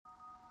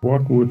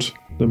What would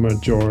the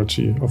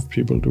majority of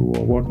people do,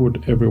 or what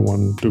would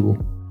everyone do?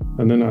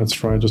 And then I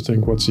try to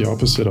think, what's the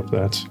opposite of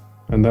that?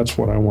 And that's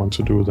what I want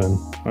to do then.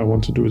 I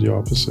want to do the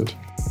opposite.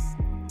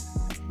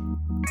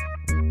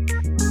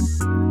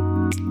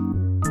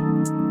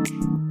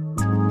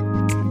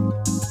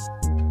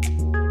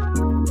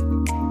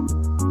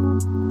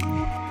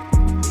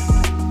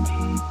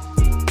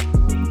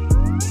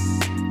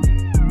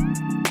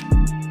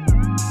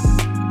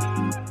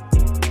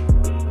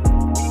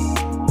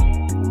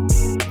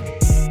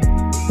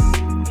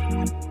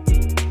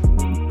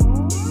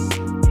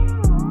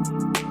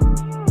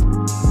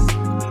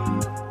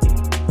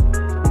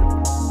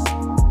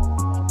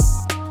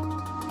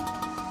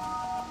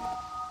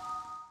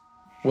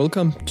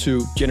 Welcome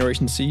to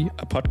Generation C,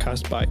 a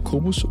podcast by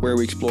Kobus, where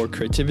we explore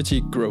creativity,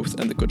 growth,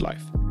 and the good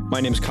life. My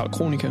name is Karl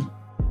Kroneker.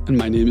 And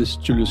my name is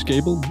Julius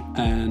Gable,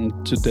 and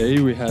today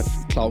we have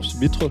Klaus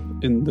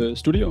Wittrup in the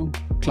studio.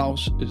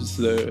 Klaus is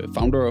the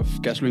founder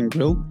of Gasoline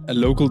Grill, a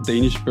local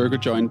Danish burger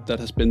joint that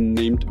has been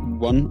named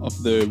one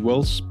of the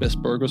world's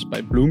best burgers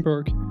by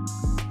Bloomberg.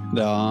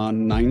 There are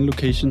 9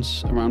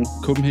 locations around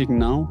Copenhagen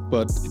now,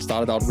 but it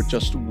started out with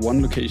just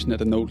one location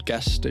at an old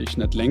gas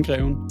station at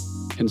Landgreven,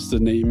 hence the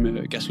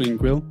name Gasoline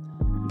Grill.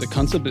 The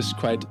concept is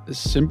quite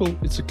simple.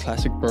 It's a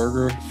classic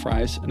burger,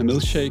 fries, and a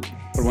milkshake.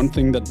 But one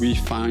thing that we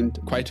find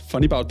quite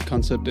funny about the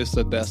concept is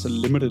that there's a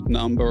limited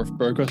number of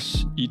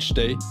burgers each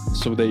day.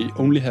 So they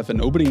only have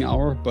an opening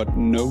hour, but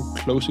no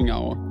closing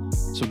hour.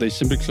 So they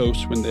simply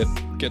close when it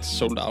gets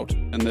sold out.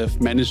 And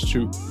they've managed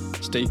to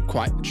stay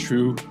quite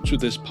true to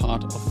this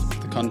part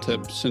of the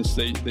concept since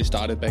they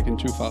started back in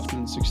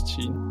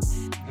 2016.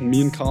 And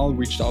me and Karl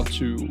reached out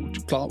to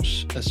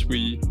Klaus as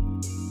we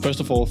first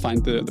of all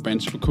find the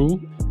brand super cool,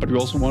 but we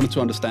also wanted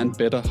to understand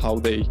better how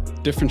they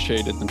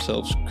differentiated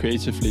themselves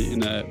creatively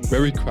in a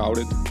very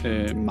crowded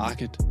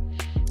market,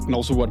 and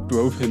also what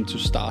drove him to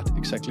start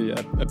exactly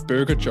a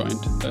burger joint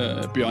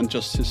beyond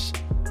just his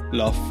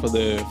love for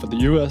the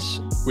US,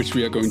 which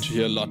we are going to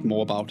hear a lot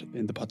more about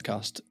in the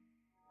podcast.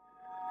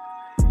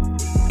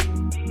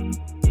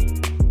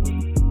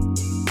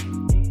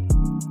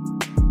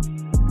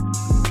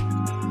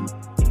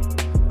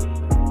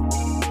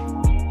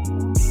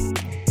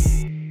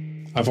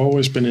 I've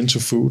always been into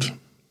food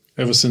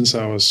ever since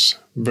I was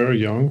very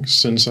young.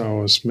 Since I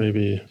was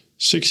maybe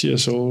 6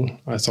 years old,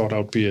 I thought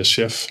I'd be a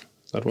chef.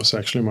 That was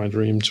actually my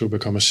dream, to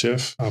become a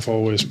chef. I've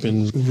always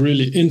been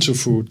really into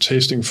food,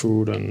 tasting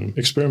food and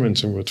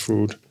experimenting with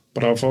food.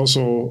 But I've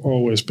also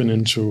always been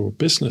into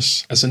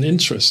business as an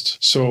interest.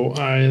 So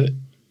I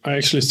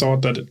actually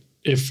thought that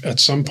if at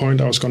some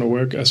point I was going to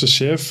work as a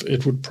chef,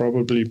 it would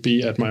probably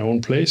be at my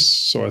own place.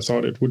 So I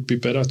thought it would be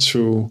better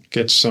to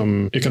get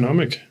some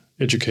economic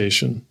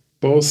education,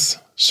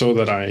 both so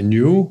that I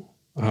knew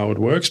how it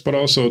works, but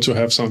also to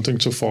have something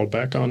to fall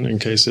back on in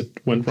case it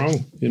went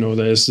wrong. You know,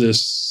 there's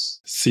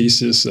this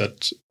thesis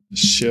that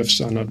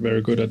chefs are not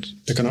very good at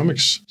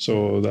economics.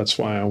 So that's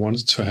why I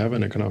wanted to have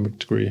an economic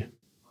degree.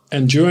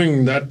 And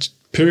during that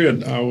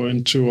period, I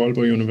went to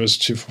Aalborg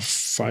University for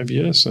 5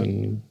 years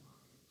and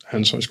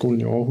Handelshøjskolen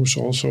in Aarhus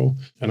also.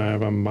 And I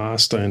have a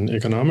master in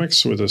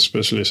economics with a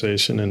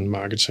specialization in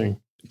marketing.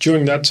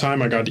 During that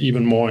time, I got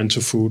even more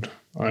into food.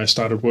 I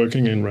started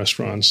working in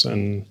restaurants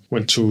and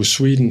went to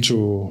Sweden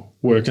to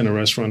work in a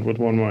restaurant with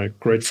one of my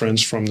great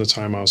friends from the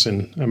time I was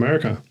in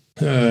America.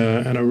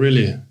 And I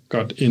really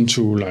got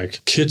into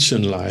like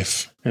kitchen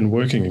life and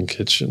working in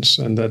kitchens.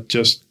 And that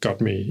just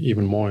got me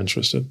even more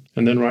interested.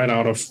 And then right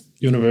out of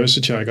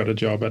university, I got a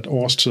job at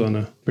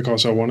Årstiderne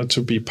because I wanted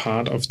to be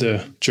part of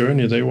the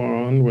journey they were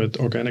on with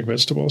organic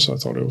vegetables. I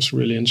thought it was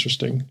really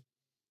interesting.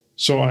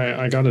 So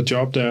I got a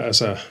job there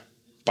as a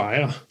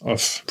buyer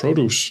of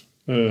produce.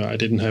 I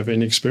didn't have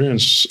any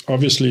experience,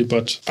 obviously,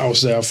 but I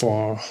was there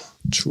for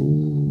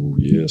 2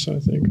 years, I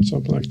think, or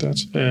something like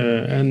that.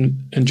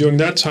 And during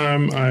that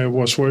time, I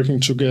was working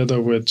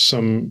together with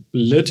some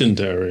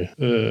legendary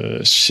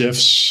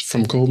chefs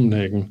from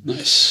Copenhagen.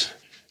 Nice.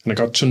 And I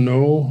got to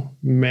know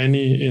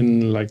many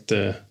in like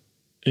the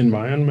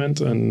environment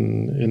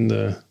and in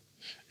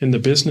the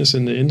business,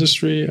 in the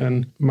industry.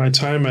 And my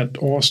time at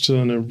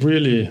Årstiderne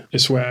really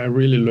is where I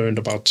really learned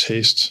about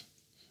taste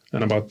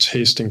and about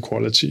tasting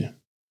quality.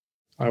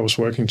 I was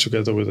working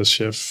together with a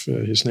chef.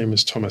 His name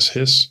is Thomas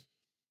Hess.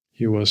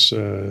 He was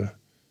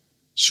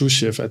sous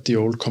chef at the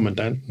old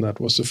Commandant. That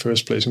was the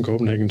first place in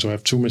Copenhagen to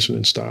have 2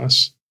 Michelin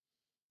stars.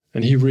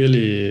 And he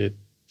really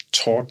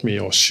taught me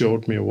or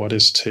showed me what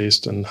is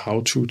taste and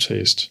how to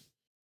taste.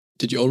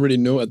 Did you already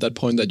know at that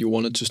point that you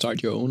wanted to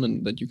start your own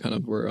and that you kind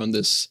of were on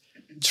this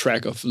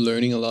track of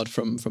learning a lot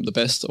from the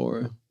best,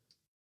 or?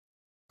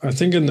 I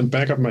think in the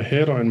back of my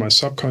head or in my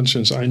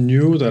subconscious, I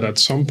knew that at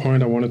some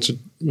point I wanted to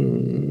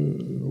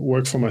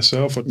work for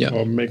myself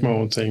or make my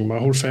own thing. My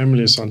whole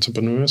family is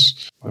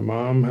entrepreneurs. My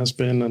mom has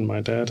been, and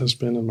my dad has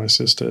been, and my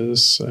sister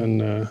is.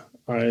 And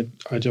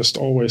I just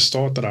always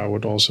thought that I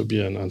would also be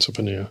an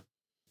entrepreneur.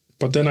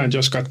 But then I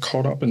just got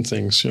caught up in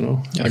things, you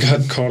know. Yeah. I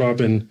got caught up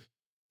in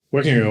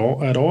working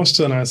at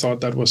Årsted, and I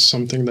thought that was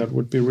something that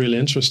would be really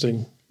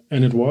interesting.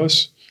 And it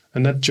was.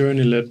 And that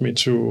journey led me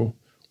to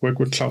work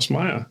with Klaus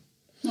Meyer.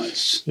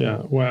 Nice. Yeah,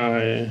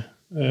 where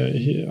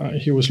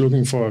he was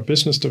looking for a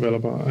business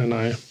developer, and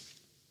I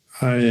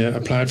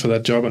applied for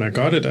that job and I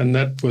got it. And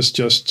that was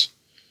just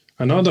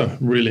another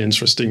really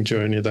interesting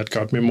journey that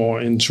got me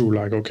more into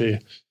like, okay,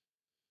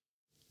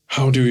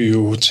 how do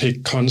you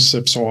take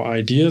concepts or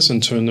ideas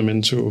and turn them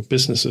into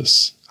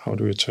businesses? How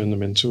do you turn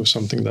them into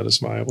something that is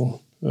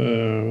viable?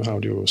 How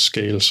do you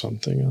scale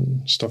something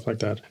and stuff like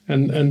that?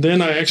 And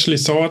then I actually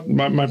thought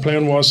my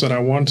plan was that I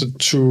wanted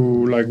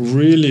to like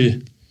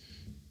really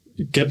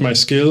get my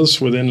skills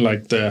within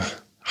like the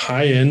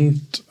high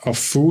end of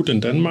food in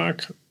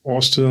Denmark,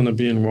 Årstiderne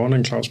being one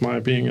and Klaus Meyer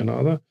being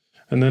another.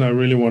 And then I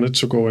really wanted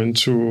to go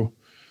into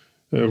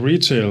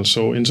retail,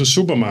 so into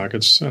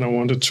supermarkets. And I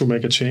wanted to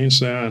make a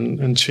change there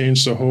and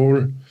change the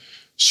whole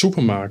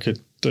supermarket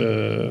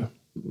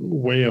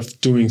way of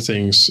doing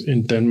things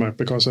in Denmark,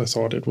 because I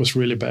thought it was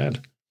really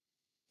bad.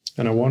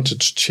 And I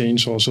wanted to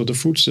change also the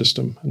food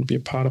system and be a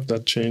part of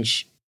that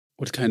change.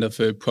 What kind of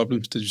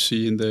problems did you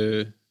see in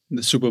the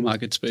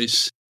supermarket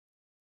space?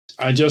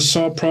 I just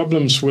saw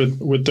problems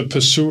with the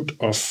pursuit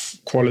of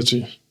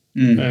quality,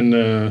 and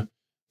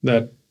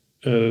that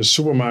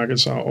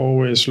supermarkets are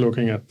always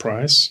looking at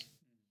price,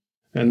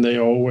 and they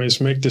always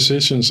make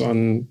decisions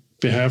on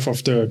behalf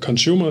of the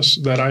consumers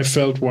that I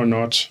felt were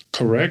not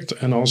correct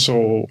and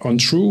also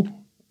untrue.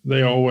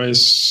 They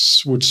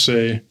always would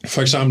say,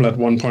 for example, at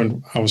one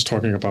point I was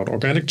talking about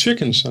organic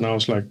chickens, and I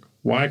was like,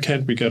 why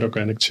can't we get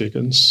organic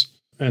chickens?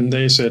 And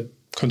they said,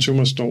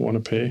 consumers don't want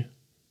to pay.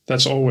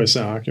 That's always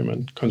the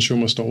argument.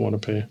 Consumers don't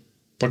want to pay.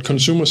 But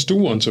consumers do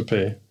want to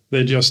pay.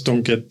 They just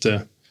don't get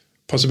the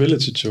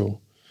possibility to.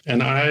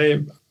 And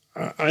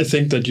I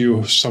think that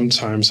you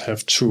sometimes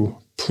have to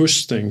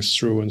push things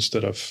through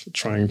instead of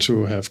trying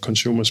to have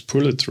consumers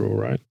pull it through,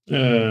 right?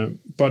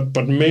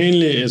 But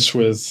mainly it's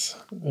with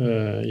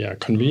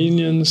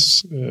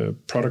convenience,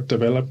 product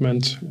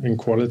development, and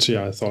quality.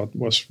 I thought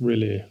was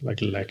really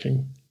like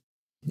lacking.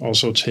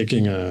 Also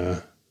taking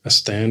a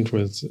stand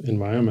with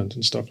environment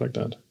and stuff like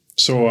that.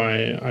 So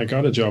I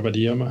got a job at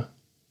Irma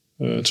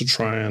to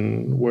try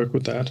and work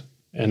with that,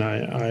 and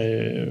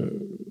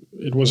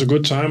it was a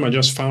good time. I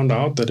just found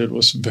out that it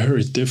was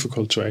very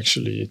difficult to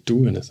actually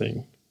do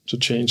anything, to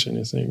change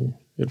anything.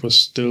 It was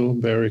still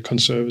very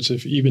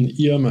conservative. Even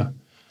Irma,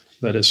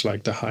 that is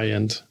like the high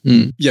end.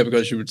 Yeah,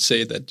 because you would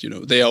say that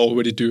they are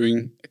already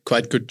doing a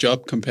quite good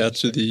job compared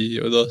to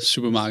the other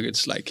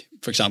supermarkets. Like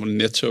for example,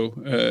 Netto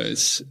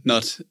is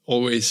not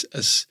always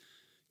as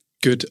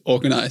good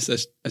organized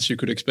as you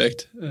could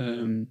expect.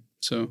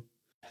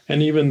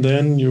 And even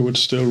then, you would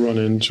still run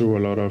into a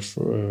lot of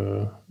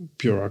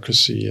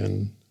bureaucracy,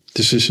 and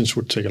decisions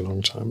would take a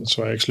long time.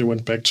 So I actually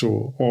went back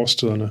to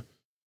Årstiderne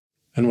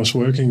and was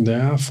working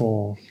there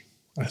for,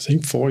 I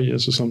think, 4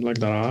 years or something like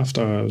that.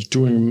 After I was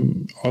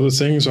doing other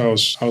things, I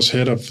was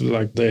head of,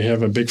 like, they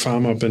have a big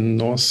farm up in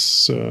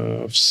north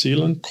of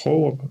Zealand,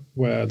 Krogerup,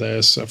 where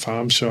there's a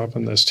farm shop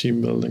and there's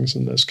team buildings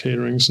and there's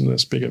caterings and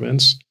there's big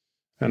events.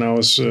 And I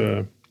was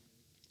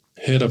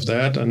head of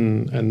that,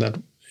 and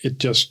that it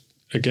just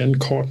again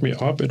caught me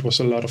up. It was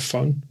a lot of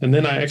fun. And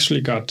then I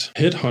actually got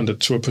headhunted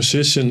to a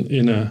position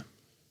in a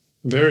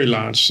very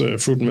large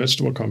fruit and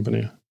vegetable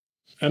company.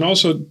 And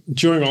also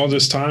during all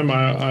this time,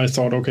 I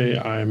thought, okay,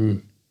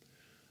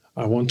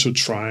 I want to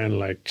try and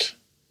like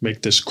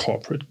make this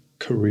corporate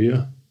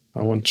career.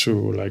 I want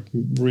to like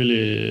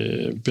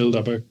really build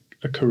up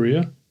a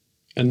career.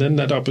 And then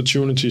that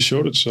opportunity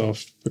showed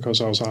itself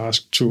because I was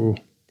asked to,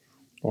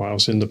 or I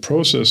was in the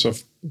process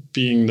of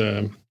being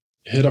the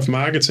head of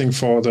marketing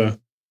for the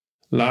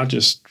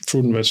largest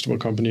fruit and vegetable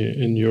company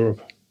in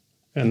Europe.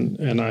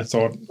 And I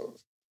thought,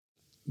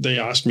 they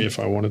asked me if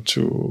I wanted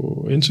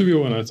to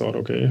interview, and I thought,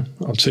 okay,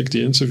 I'll take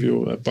the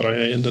interview, but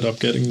I ended up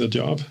getting the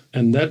job.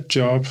 And that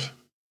job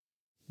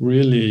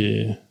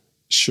really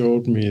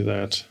showed me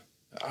that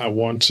I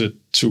wanted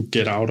to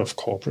get out of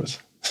corporate.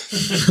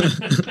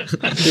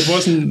 It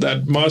wasn't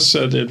that much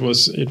that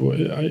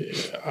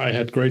I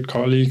had great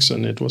colleagues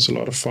and it was a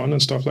lot of fun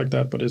and stuff like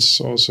that, but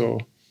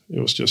it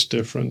was just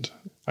different.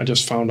 I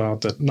just found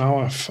out that now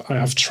I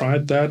have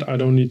tried that, I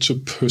don't need to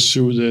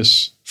pursue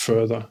this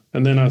further.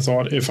 And then I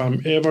thought, if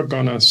I'm ever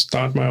gonna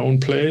start my own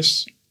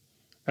place,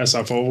 as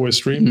I've always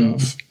dreamed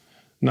of,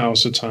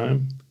 now's the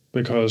time.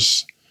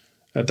 Because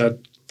at that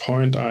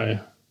point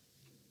I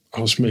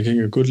was making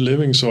a good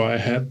living, so I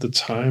had the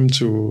time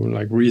to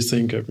like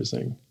rethink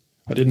everything.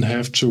 I didn't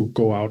have to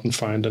go out and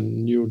find a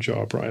new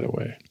job right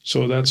away.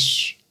 So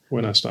that's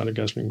when I started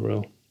Gasoline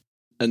Grill.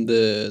 And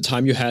the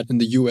time you had in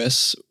the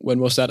US, when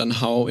was that, and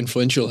how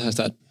influential has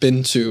that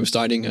been to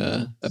starting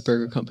a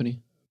burger company?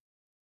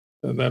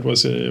 That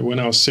was when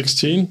I was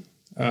 16.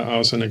 I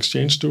was an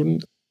exchange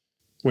student.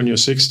 When you're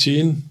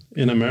 16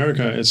 in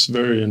America, it's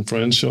very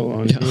influential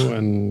on you,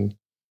 and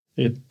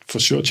it for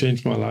sure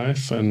changed my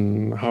life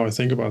and how I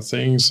think about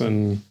things.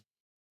 And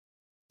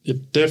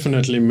it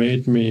definitely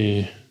made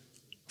me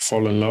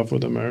fall in love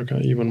with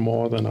America even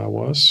more than I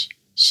was.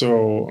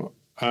 So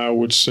I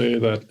would say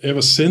that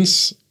ever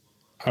since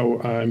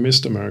I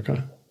missed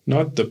America.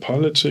 not the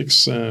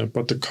politics,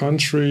 but the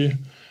country,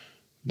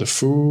 the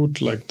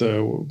food, like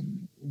the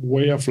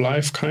way of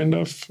life, kind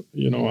of.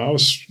 I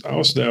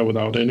was there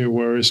without any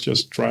worries,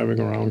 just driving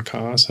around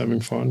cars,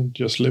 having fun,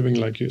 just living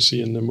like you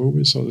see in the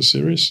movies or the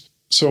series.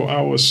 So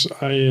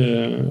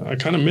I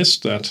kind of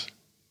missed that.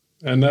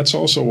 And that's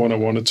also what I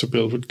wanted to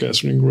build with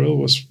Gasoline Grill,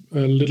 was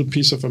a little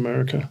piece of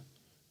America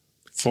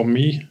for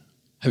me.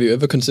 Have you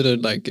ever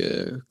considered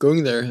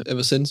going there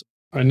ever since?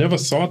 I never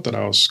thought that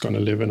I was going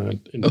to live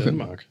in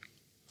Denmark.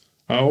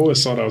 I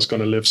always thought I was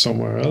going to live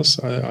somewhere else.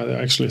 I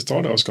actually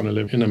thought I was going to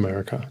live in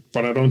America.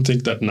 But I don't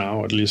think that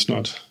now, at least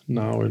not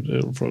now.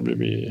 It'll probably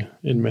be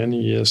in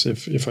many years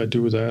if I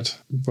do that.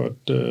 But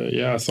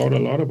I thought a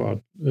lot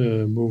about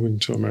moving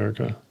to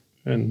America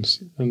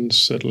and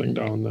settling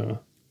down there.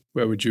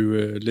 Where would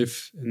you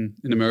live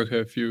in America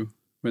if you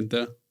went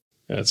there?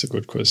 Yeah, that's a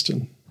good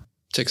question.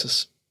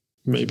 Texas.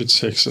 Maybe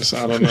Texas.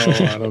 I don't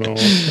know.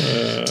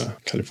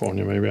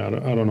 California, maybe. I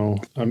don't know.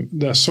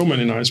 There's so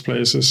many nice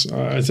places.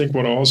 I think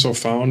what I also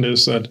found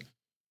is that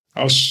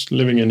I was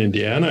living in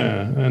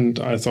Indiana and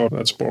I thought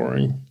that's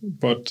boring,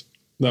 but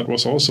that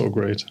was also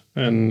great.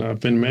 And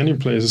I've been many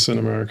places in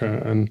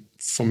America, and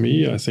for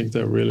me, I think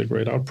they're really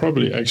great. I would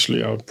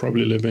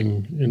probably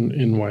living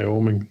in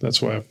Wyoming.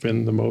 That's where I've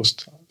been the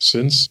most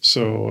since.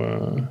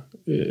 So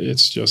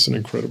it's just an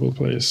incredible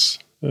place.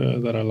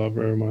 That I love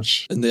very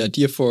much. And the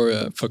idea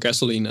for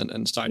Gasoline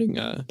and starting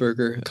a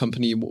burger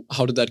company,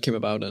 how did that come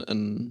about?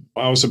 And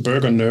I was a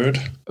burger nerd.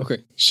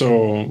 Okay.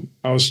 So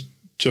I was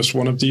just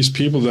one of these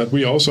people that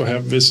we also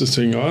have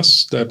visiting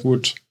us that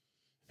would,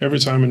 every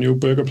time a new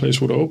burger place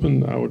would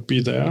open, I would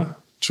be there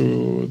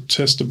to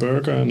test the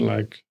burger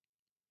and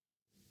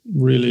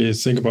really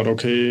think about,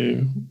 okay,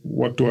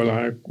 what do I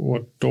like?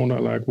 What don't I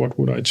like? What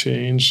would I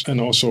change?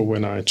 And also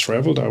when I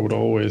traveled, I would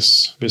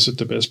always visit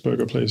the best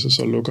burger places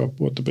or look up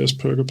what the best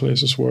burger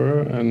places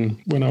were.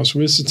 And when I was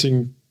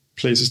visiting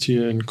places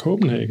here in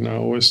Copenhagen, I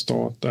always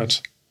thought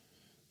that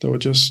there were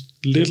just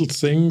little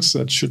things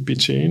that should be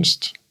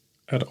changed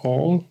at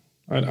all.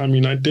 I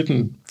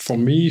didn't, for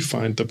me,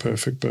 find the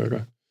perfect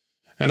burger.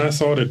 And I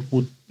thought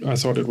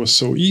it was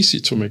so easy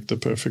to make the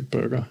perfect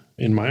burger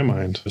in my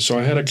mind. So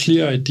I had a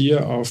clear idea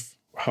of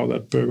how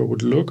that burger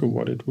would look and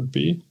what it would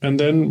be. And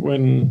then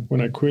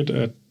when I quit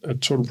at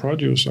Total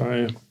Produce,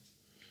 I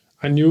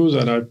knew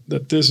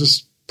that this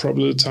is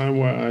probably the time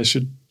where I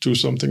should do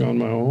something on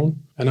my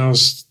own. And I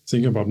was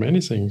thinking about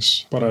many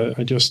things, but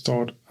I just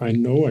thought, I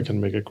know I can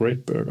make a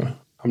great burger.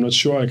 I'm not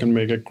sure I can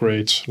make a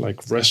great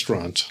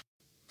restaurant.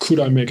 Could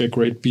I make a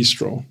great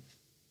bistro?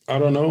 I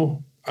don't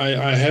know.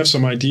 I have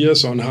some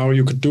ideas on how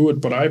you could do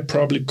it, but I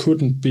probably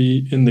couldn't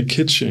be in the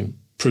kitchen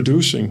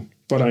producing.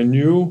 But I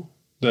knew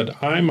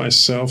that I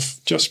myself,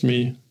 just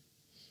me,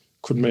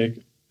 could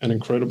make an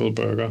incredible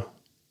burger,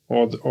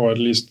 or at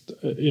least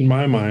in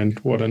my mind,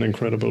 what an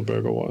incredible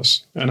burger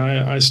was. And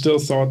I still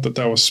thought that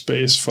there was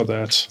space for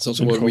that. It's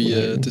also what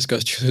we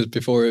discussed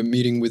before a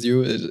meeting with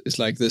you. It's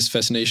like this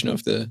fascination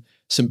of the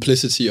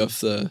simplicity of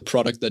the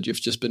product that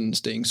you've just been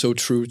staying so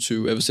true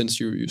to ever since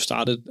you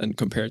started, and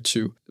compared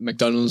to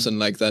McDonald's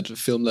and that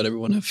film that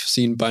everyone have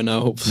seen by now,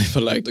 hopefully,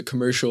 but the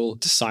commercial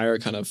desire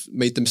kind of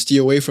made them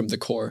steer away from the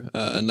core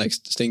and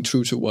staying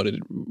true to what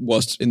it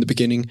was in the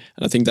beginning.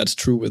 And I think that's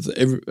true with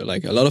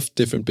a lot of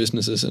different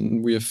businesses,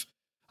 and we have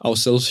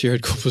ourselves here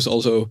at Cobus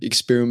also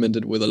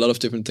experimented with a lot of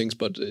different things,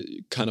 but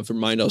kind of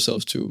remind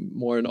ourselves to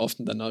more and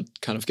often than not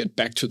kind of get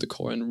back to the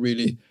core and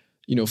really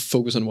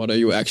focus on what are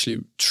you actually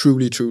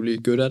truly, truly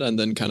good at, and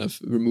then kind of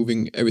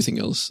removing everything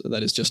else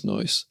that is just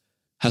noise.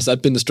 Has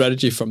that been the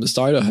strategy from the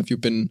start, or have you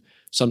been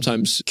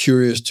sometimes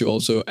curious to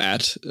also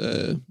add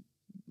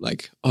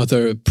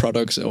other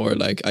products or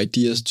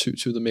ideas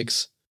to the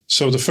mix?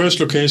 So the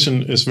first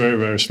location is very,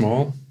 very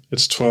small.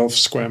 It's 12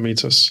 square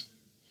meters.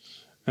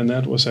 And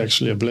that was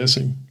actually a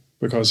blessing,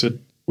 because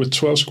with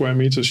 12 square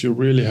meters, you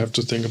really have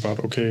to think about,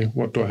 okay,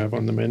 what do I have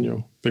on the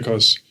menu?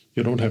 Because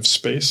you don't have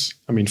space,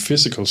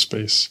 physical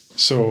space.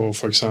 So,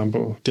 for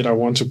example, did I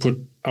want to put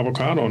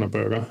avocado on a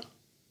burger?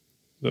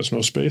 There's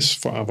no space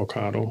for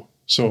avocado.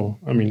 So,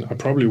 I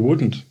probably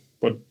wouldn't.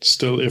 But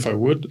still, if I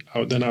would,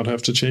 then I'd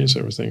have to change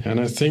everything. And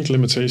I think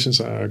limitations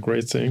are a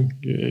great thing.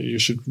 You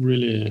should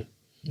really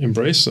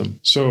embrace them.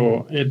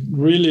 So it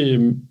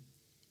really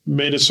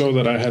made it so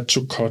that I had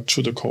to cut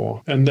to the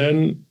core. And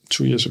then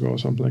 2 years ago or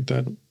something like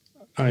that,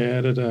 I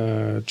added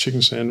a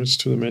chicken sandwich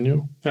to the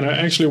menu. And I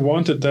actually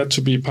wanted that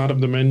to be part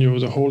of the menu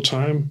the whole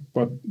time.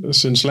 But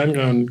since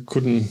Landgren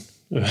couldn't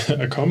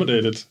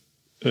accommodate it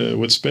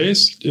with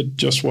space, it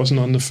just wasn't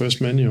on the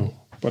first menu.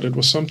 But it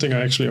was something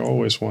I actually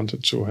always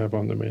wanted to have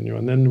on the menu.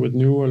 And then with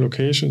newer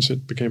locations,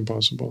 it became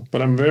possible.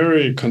 But I'm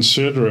very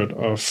considerate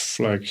of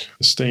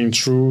staying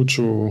true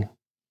to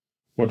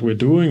what we're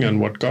doing and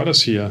what got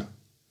us here,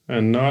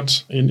 and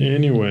not in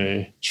any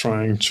way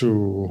trying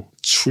to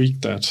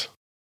tweak that.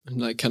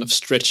 And kind of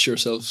stretch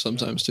yourself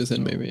sometimes too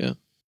thin, maybe, yeah.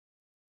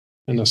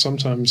 And I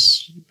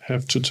sometimes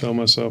have to tell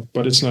myself,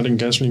 but it's not in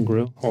Gasoline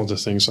Grill, all the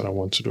things that I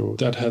want to do.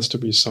 That has to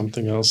be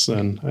something else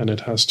then, and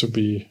it has to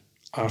be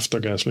after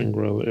Gasoline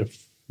Grill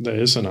if there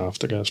is an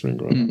after gasoline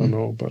grill. I don't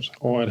know,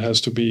 or it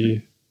has to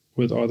be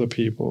with other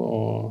people,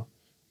 or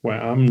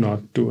where I'm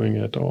not doing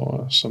it,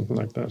 or something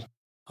like that.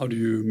 How do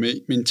you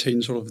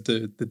maintain sort of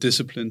the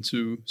discipline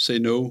to say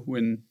no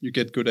when you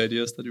get good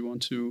ideas that you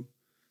want to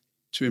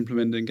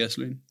implement in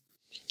gasoline?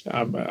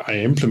 I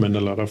implement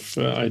a lot of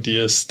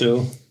ideas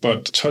still,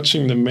 but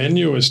touching the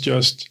menu is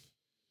just,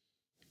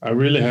 I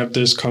really have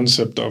this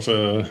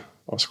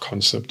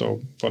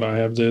but I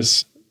have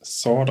this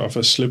thought of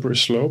a slippery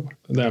slope.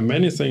 There are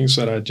many things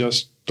that I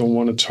just don't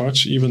want to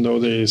touch, even though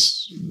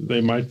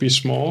they might be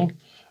small.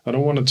 I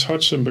don't want to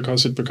touch them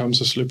because it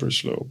becomes a slippery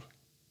slope.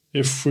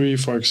 If we,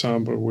 for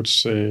example, would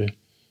say,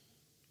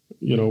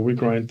 we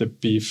grind the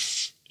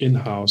beef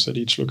in-house at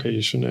each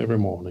location every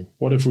morning.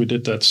 What if we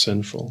did that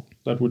central?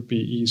 That would be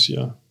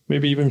easier.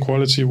 Maybe even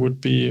quality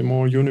would be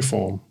more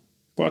uniform.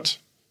 But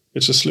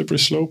it's a slippery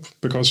slope,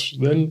 because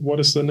then what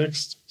is the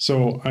next?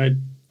 So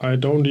I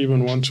don't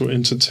even want to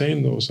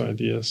entertain those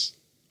ideas.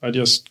 I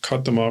just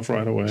cut them off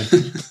right away.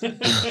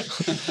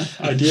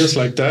 Ideas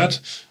like that.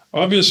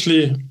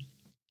 Obviously,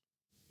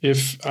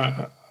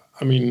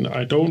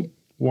 I don't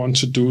want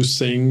to do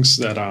things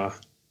that are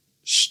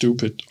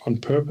stupid on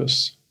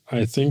purpose.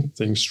 I think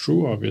things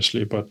through,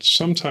 obviously, but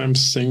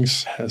sometimes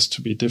things has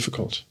to be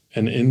difficult.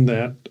 And in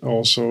that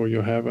also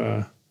you have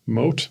a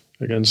moat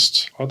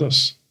against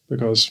others,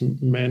 because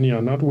many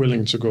are not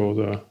willing to go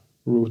the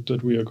route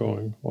that we are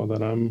going, or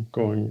that I'm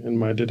going, in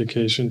my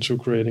dedication to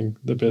creating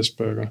the best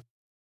burger.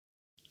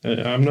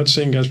 I'm not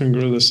saying Gasoline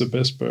Grill is the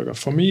best burger.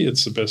 For me,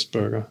 it's the best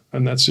burger.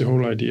 And that's the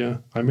whole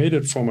idea. I made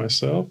it for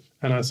myself.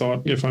 And I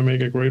thought, if I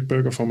make a great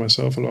burger for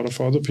myself, a lot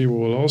of other people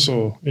will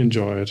also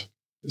enjoy it.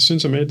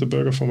 Since I made the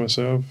burger for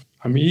myself,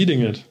 I'm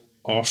eating it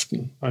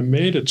often. I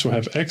made it to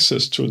have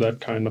access to that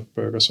kind of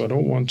burger. So I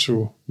don't want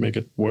to make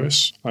it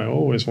worse. I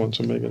always want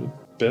to make it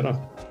better.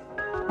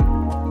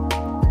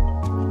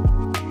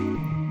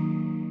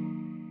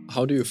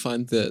 How do you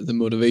find the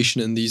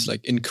motivation in these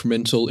like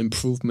incremental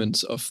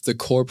improvements of the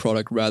core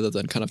product, rather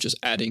than kind of just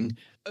adding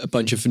a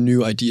bunch of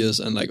new ideas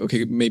and like,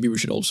 okay, maybe we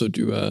should also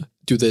do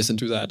this and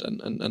do that.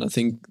 And I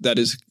think that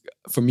is,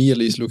 for me at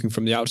least, looking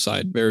from the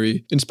outside,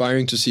 very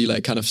inspiring to see,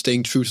 like kind of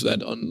staying true to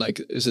that on like,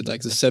 is it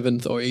like the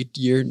 7th or 8th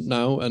year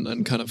now,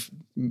 and kind of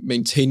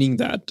maintaining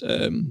that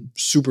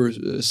super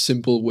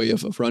simple way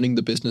of running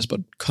the business,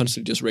 but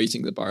constantly just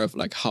raising the bar of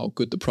like how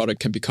good the product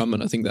can become.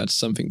 And I think that's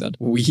something that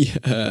we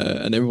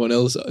and everyone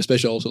else,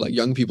 especially also like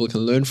young people,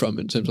 can learn from,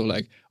 in terms of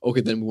like,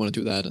 okay, then we want to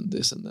do that and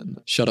this, and then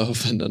shut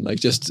off and then like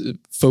just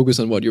focus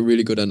on what you're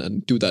really good at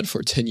and do that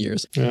for 10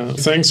 years. Yeah,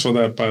 thanks for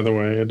that, by the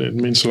way. It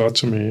means a lot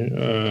to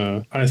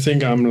me. I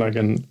think I'm like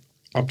an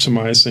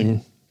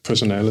optimizing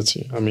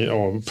personality.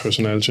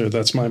 Personality,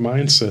 that's my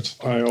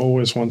mindset. I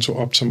always want to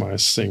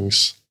optimize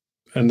things.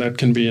 And that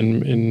can be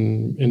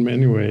in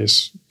many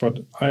ways. But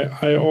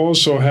I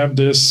also have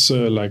this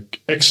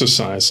like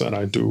exercise that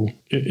I do.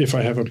 If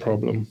I have a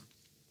problem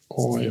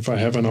or if I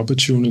have an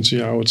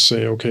opportunity, I would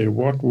say, okay,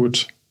 what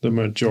would the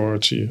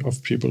majority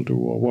of people do,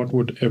 or what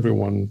would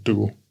everyone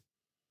do?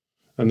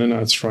 And then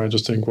I try to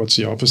think, what's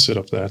the opposite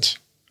of that?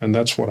 And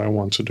that's what I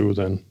want to do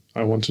then.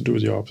 I want to do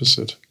the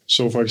opposite.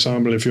 So, for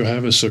example, if you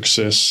have a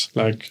success,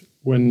 like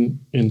when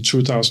in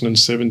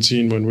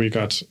 2017, when we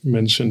got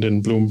mentioned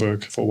in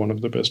Bloomberg for one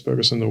of the best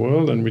burgers in the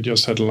world, and we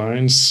just had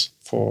lines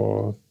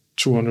for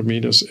 200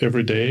 meters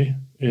every day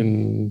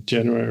in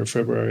January,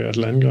 February at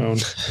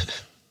Landground,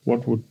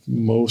 what would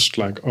most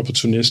like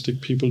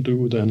opportunistic people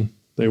do then?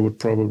 They would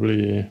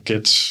probably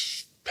get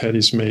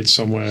patties made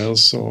somewhere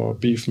else or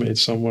beef made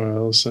somewhere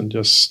else and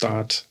just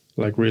start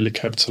like really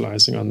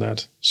capitalizing on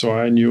that. So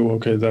I knew,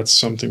 okay, that's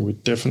something we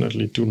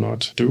definitely do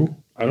not do.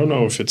 I don't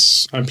know if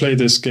I play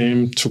this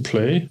game to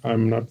play.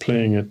 I'm not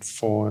playing it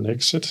for an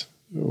exit.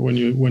 When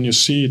you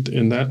see it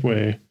in that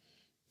way,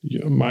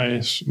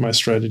 my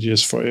strategy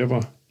is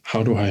forever.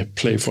 How do I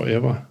play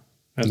forever?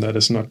 And that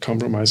is not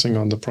compromising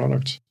on the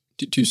product.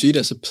 Do you see it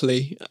as a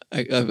play?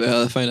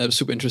 I find that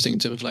super interesting in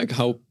terms of like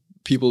how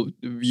people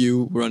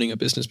view running a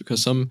business,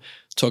 because some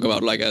talk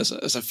about like as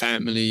a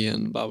family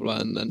and blah blah,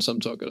 and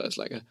some talk as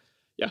like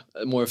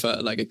more of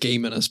a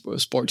game and a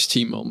sports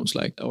team almost,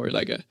 like, or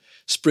like a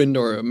sprint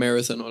or a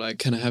marathon, or like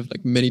kind of have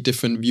like many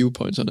different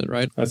viewpoints on it,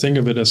 right? I think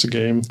of it as a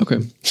game. Okay.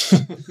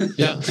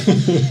 Yeah.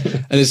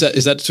 And is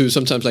that to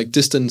sometimes like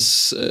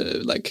distance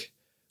like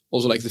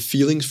also like the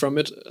feelings from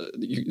it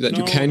that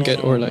you can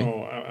get, or like?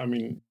 No. I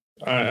mean,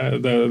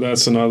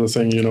 that's another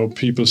thing.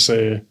 People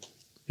say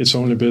it's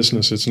only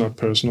business. It's not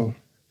personal.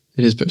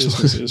 It is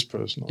personal. Business is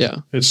personal. Yeah.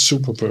 It's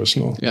super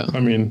personal. Yeah. I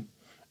mean,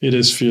 it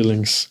is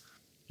feelings.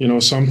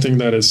 Something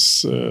that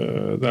is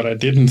that I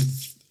didn't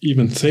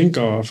even think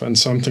of, and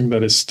something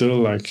that is still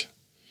like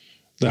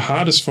the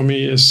hardest for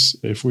me is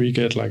if we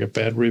get like a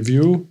bad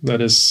review.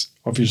 That is,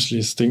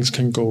 obviously things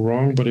can go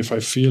wrong, but if I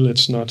feel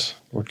it's not,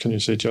 what can you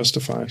say,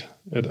 justified,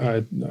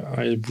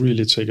 I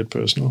really take it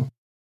personal.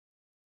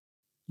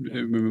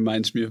 It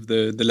reminds me of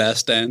the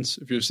Last Dance,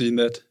 if you've seen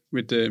that,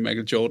 with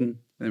Michael Jordan.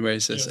 and where he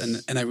says,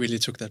 Yes. and I really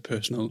took that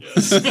personal.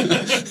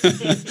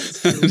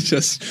 Yes. And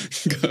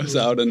just goes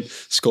out and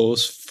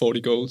scores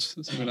 40 goals,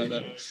 or something like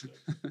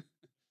that.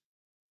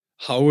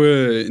 How,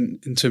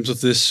 in terms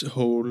of this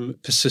whole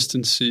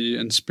persistency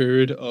and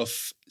spirit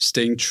of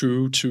staying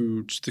true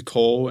to the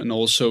core and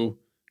also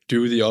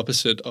do the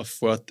opposite of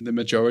what the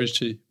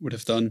majority would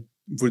have done,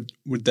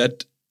 would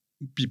that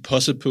be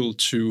possible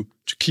to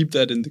keep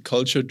that in the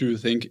culture, do you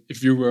think,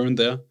 if you weren't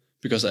there?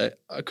 Because I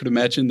could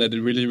imagine that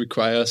it really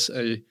requires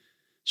a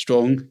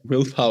strong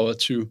willpower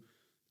to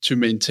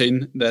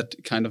maintain that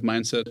kind of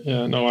mindset.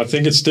 Yeah, no, I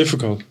think it's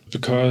difficult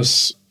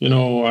because,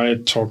 I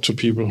talk to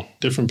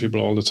different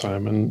people all the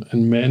time,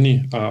 and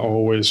many are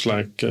always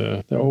like,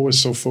 they're always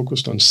so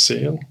focused on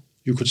sale.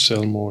 You could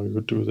sell more, you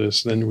could do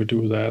this, then we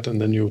do that, and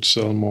then you would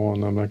sell more.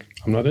 And I'm like,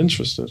 I'm not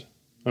interested.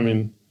 I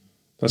mean,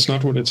 that's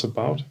not what it's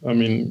about. I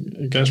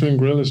mean, Gasoline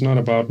Grill is not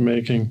about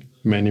making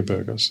many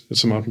burgers.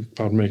 It's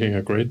about making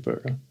a great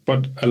burger.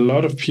 But a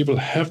lot of people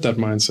have that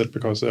mindset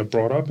because they're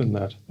brought up in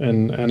that.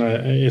 And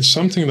it's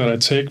something that I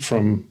take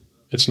from,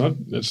 it's not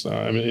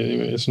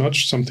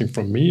something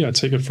from me. I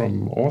take it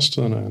from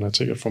Austin and I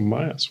take it from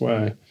Myers, where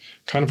I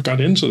kind of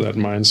got into that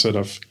mindset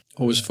of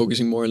always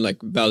focusing more on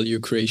like value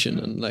creation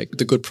and like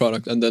the good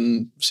product, and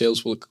then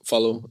sales will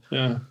follow.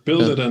 Yeah,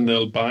 build it and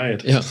they'll buy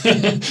it. Yeah.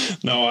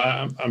 No,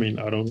 I mean,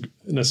 I don't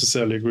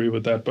necessarily agree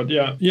with that. But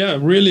yeah,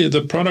 really,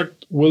 the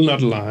product will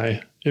not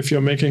lie. If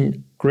you're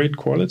making great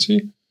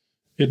quality,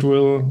 it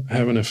will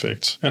have an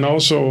effect. And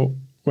also,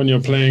 when you're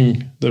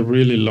playing the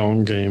really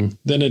long game,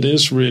 then it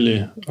is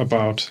really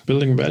about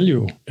building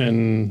value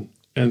and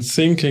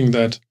thinking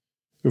that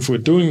if we're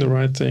doing the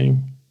right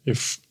thing,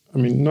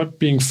 not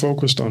being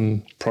focused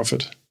on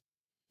profit,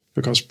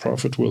 because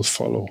profit will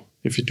follow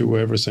if you do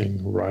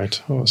everything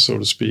right, or so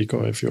to speak,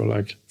 or if you're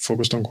like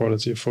focused on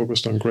quality,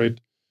 focused on great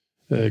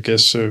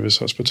guest service,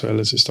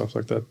 hospitality, stuff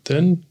like that,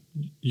 then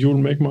you'll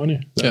make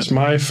money. That's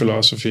my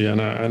philosophy,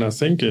 and I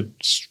think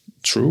it's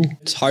true.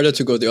 It's harder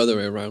to go the other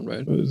way around,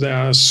 right? There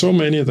are so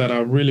many that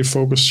are really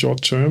focused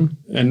short term,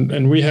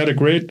 and we had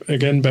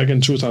back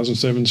in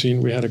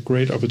 2017, we had a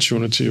great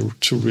opportunity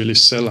to really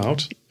sell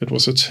out. It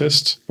was a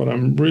test, but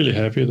I'm really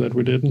happy that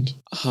we didn't.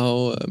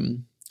 How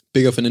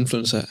big of an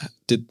influence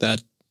did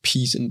that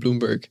piece in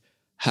Bloomberg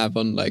have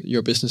on like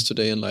your business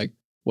today, and like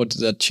what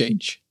did that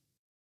change?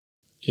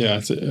 Yeah,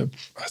 I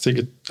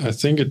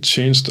think it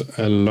changed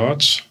a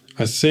lot.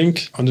 I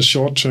think on the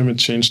short term it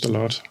changed a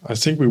lot. I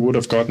think we would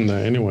have gotten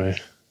there anyway,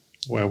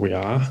 where we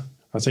are.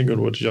 I think it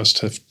would just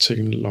have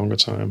taken a longer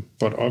time.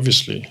 But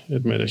obviously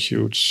it made a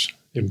huge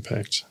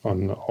impact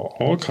on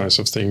all kinds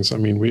of things. I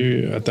mean,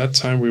 at that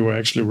time we were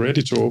actually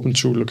ready to open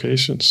 2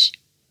 locations,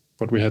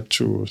 but we had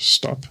to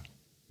stop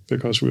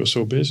because we were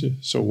so busy.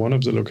 So one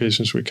of the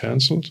locations we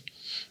canceled,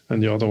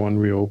 and the other one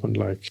we opened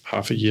like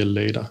half a year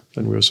later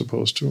than we were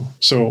supposed to.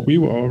 So we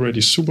were already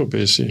super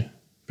busy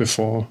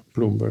before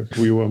Bloomberg.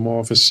 We were more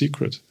of a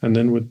secret. And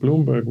then with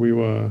Bloomberg, we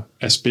were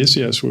as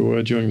busy as we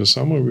were during the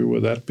summer. We were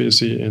that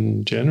busy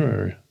in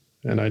January.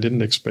 And I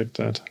didn't expect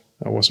that.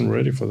 I wasn't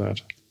ready for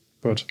that.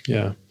 But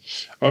yeah,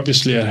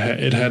 obviously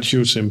it had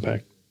huge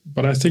impact.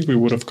 But I think we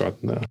would have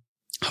gotten there.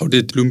 How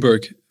did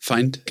Bloomberg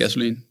find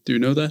gasoline? Do you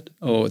know that?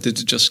 Or did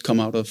it just come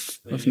out of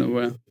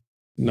nowhere?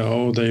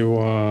 No,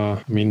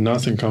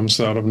 nothing comes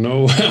out of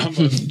nowhere.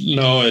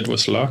 No, it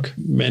was luck.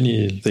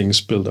 Many things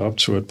built up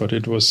to it, but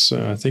it was,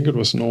 I think it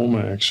was Norma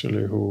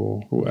actually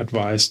who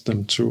advised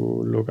them to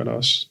look at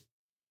us.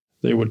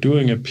 They were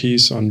doing a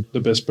piece on the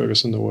best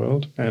burgers in the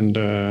world, and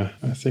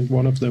I think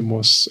one of them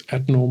was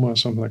at Norma or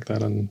something like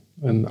that, and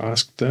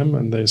asked them,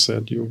 and they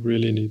said, you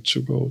really need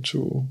to go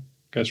to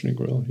Gasoline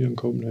Grill here in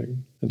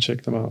Copenhagen and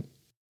check them out.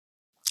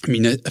 I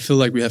mean, I feel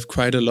like we have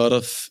quite a lot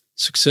of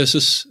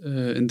successes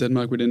in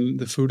Denmark within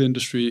the food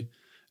industry,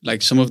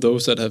 like some of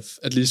those that have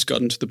at least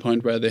gotten to the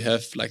point where they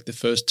have like the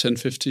first 10,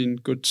 15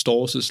 good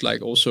stores is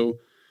like also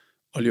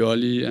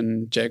Oli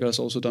and Jagger's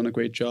also done a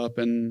great job,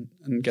 and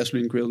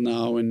Gasoline Grill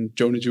now, and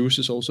Joni Juice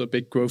is also a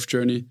big growth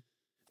journey.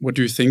 What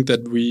do you think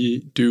that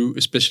we do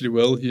especially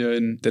well here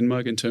in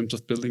Denmark in terms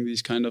of building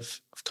these kind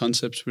of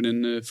concepts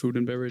within food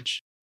and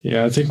beverage?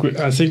 Yeah, I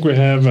think we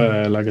have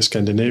like a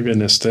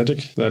Scandinavian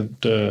aesthetic that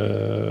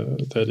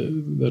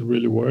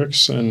really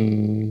works,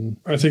 and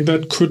I think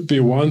that could be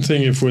one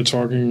thing if we're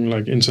talking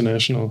like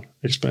international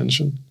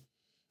expansion.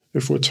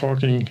 If we're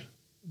talking,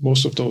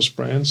 most of those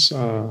brands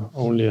are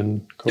only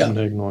in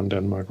Copenhagen or in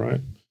Denmark,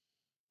 right?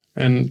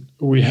 And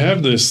we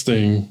have this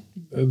thing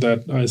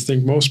that I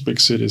think most big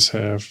cities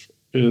have,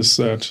 is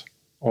that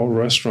all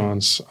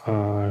restaurants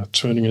are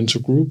turning into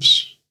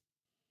groups.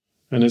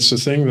 And it's a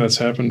thing that's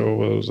happened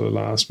over the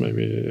last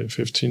maybe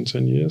 15,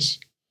 10 years,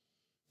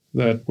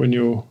 that when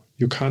you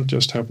can't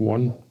just have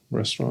one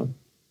restaurant.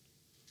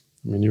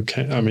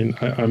 I mean,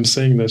 I'm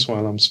saying this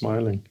while I'm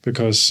smiling,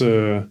 because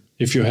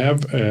if you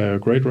have a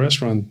great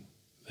restaurant,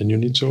 then you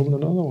need to open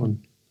another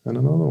one, and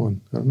another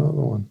one, and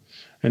another one.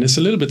 And it's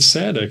a little bit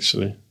sad,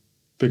 actually,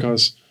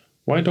 because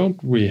why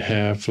don't we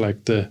have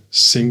like the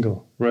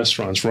single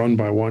restaurants run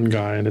by one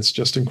guy, and it's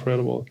just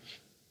incredible.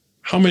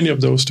 How many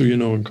of those do you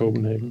know in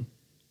Copenhagen?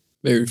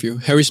 Very few.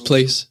 Harry's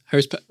Place.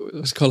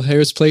 What's it called?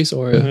 Harry's Place,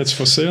 or it's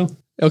for sale.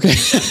 Okay,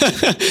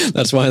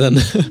 that's why then.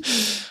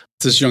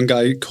 This young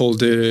guy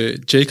called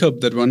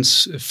Jacob that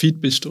runs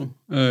Feed Bistro.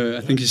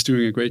 I think he's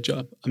doing a great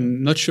job.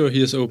 I'm not sure he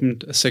has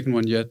opened a second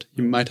one yet.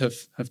 He might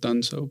have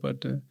done so,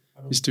 but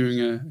he's doing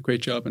a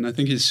great job, and I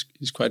think he's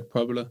quite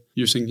popular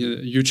using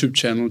his YouTube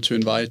channel to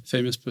invite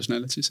famous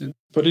personalities in.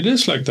 But it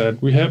is like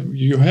that.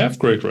 You have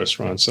great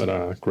restaurants that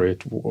are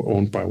great,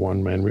 owned by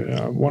one man.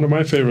 One of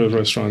my favorite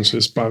restaurants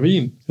is Bar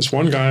Vin. It's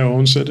one guy who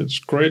owns it. It's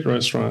a great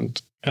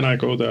restaurant, and I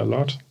go there a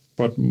lot.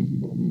 But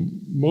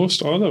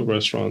most other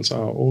restaurants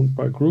are owned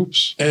by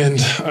groups. And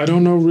I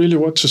don't know really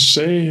what to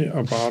say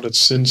about it,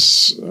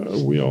 since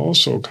we are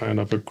also kind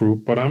of a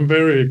group. But I'm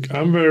very...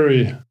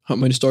 How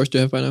many stores do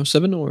you have by now?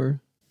 7 or...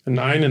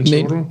 9 in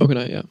total. Okay,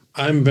 9, yeah.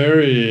 I'm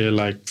very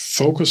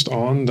focused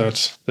on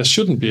that there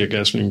shouldn't be a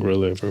gasoline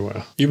grill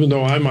everywhere. Even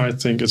though I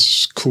might think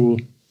it's cool,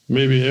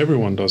 maybe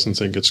everyone doesn't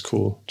think it's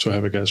cool to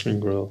have a gasoline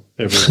grill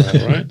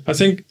everywhere, right? I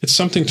think it's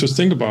something to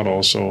think about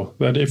also,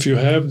 that if you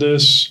have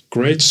this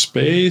great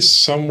space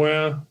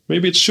somewhere,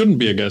 maybe it shouldn't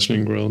be a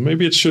gasoline grill.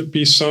 Maybe it should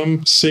be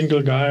some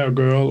single guy or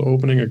girl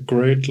opening a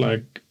great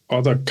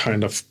other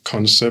kind of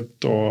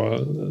concept or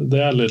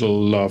their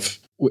little love.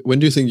 When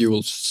do you think you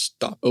will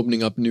stop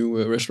opening up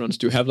new restaurants?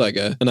 Do you have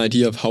an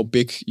idea of how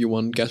big you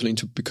want gasoline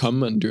to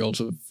become, and do you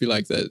also feel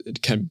like that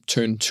it can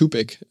turn too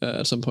big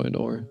at some point?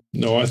 Or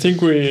no, I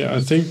think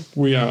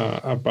we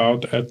are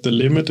about at the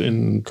limit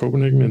in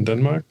Copenhagen, in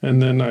Denmark,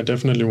 and then I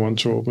definitely want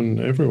to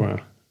open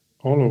everywhere,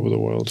 all over the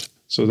world.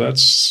 So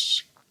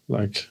that's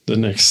the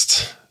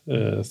next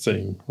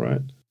thing,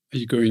 right? Are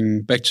you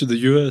going back to the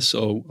US,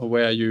 or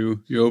where are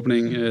you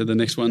opening the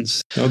next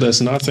ones? No,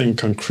 there's nothing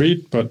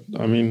concrete, but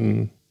I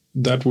mean,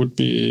 that would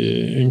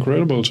be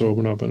incredible to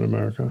open up in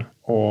America,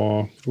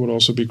 or it would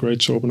also be great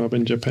to open up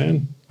in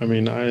Japan. I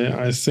mean,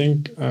 I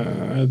think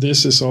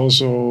this is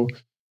also,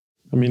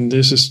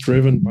 this is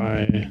driven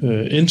by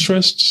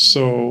interest.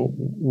 So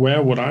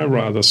where would I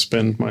rather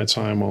spend my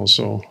time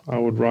also? I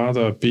would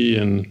rather be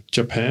in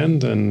Japan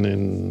than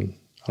in,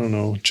 I don't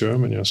know,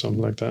 Germany or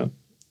something like that.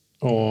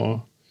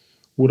 Or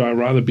would I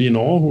rather be in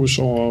Aarhus,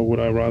 or would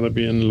I rather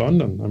be in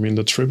London? I mean,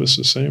 the trip is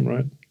the same,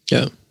 right?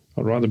 Yeah.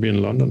 I'd rather be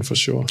in London for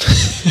sure.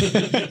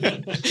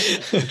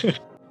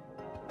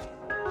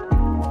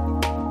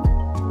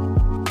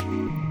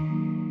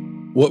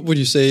 What would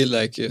you say,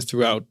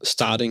 throughout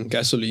starting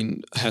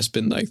Gasoline, has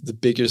been the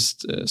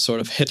biggest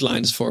sort of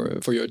headlines for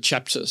your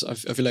chapters? I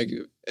feel like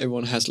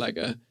everyone has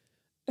a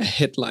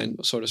headline,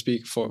 so to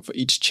speak, for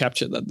each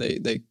chapter that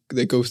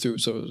they go through.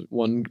 So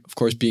one, of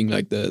course, being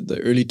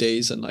the early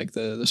days and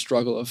the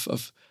struggle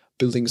of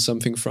building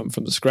something from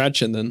the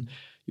scratch, and then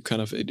you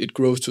kind of it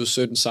grows to a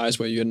certain size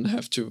where you didn't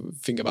have to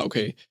think about,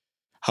 okay,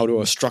 how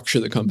do I structure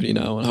the company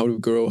now, and how do we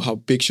grow, how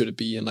big should it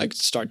be, and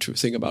start to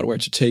think about where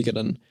to take it.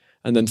 And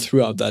then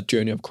throughout that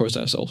journey, of course,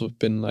 there's also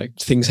been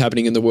things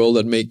happening in the world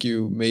that make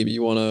you maybe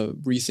you want to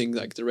rethink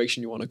the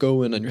direction you want to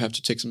go in, and you have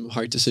to take some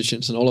hard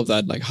decisions and all of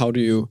that.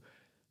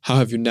 How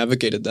have you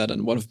navigated that,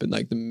 and what have been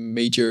the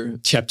major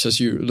chapters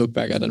you look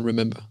back at and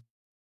remember?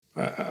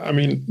 I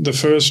mean, the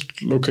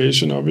first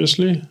location,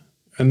 obviously,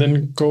 and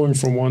then going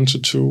from 1 to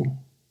 2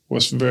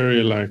 was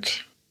very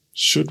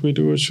should we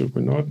do it? Should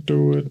we not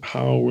do it?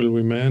 How will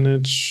we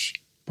manage?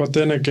 But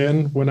then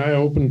again, when I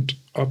opened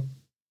up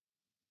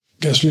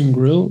Gasoline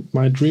Grill,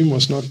 my dream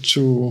was not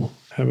to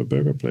have a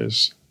burger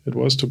place. It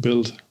was to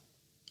build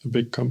a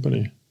big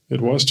company.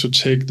 It was to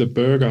take the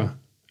burger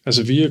as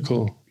a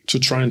vehicle to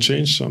try and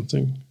change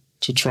something,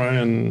 to try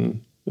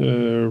and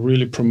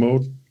really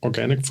promote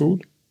organic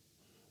food,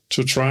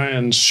 to try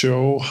and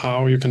show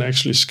how you can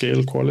actually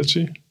scale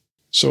quality.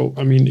 So,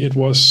 I mean, it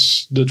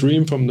was the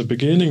dream from the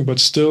beginning, but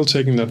still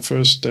taking that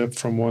first step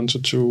from 1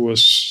 to 2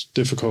 was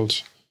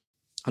difficult.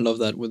 I love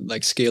that with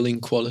scaling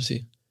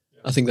quality.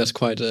 I think that's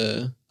quite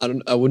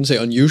I wouldn't say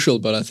unusual,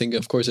 but I think,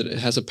 of course, it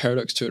has a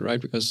paradox to it,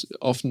 right? Because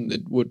often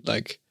it would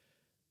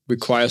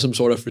require some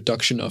sort of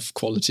reduction of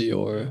quality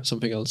or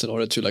something else in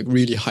order to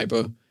really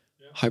hyper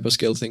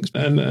scale things.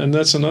 And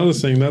that's another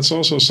thing. That's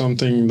also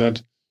something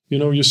that,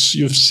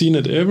 you've seen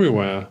it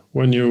everywhere.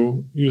 When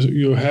you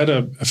had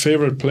a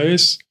favorite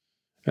place,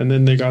 and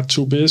then they got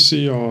too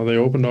busy, or they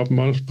opened up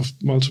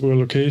multiple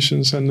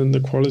locations, and then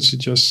the quality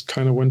just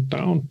kind of went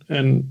down.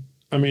 And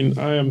I mean,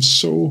 I am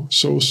so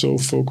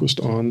focused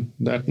on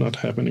that not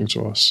happening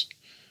to us.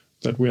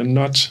 That we are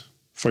not,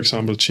 for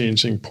example,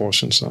 changing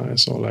portion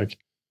size, or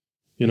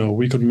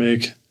we could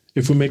make,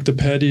 if we make the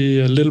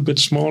patty a little bit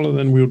smaller,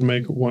 then we would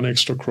make 1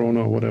 extra krone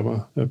or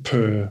whatever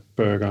per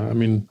burger. I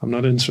mean, I'm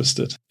not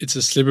interested. It's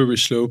a slippery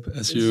slope,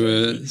 as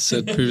you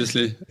said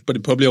previously. But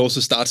it probably also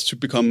starts to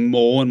become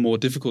more and more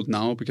difficult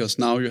now, because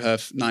now you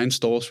have 9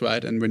 stores,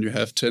 right? And when you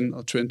have 10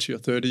 or 20 or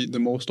 30, the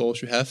more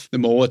stores you have, the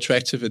more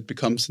attractive it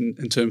becomes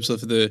in terms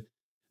of the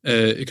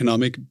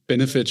economic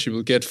benefits you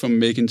will get from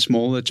making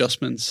small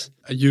adjustments.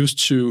 I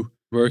used to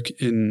work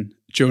in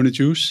Joe & the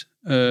Juice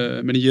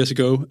many years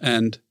ago,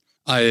 and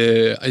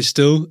I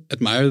still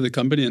admire the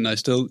company, and I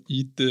still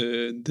eat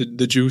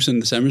the juice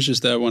and the sandwiches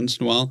there once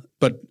in a while.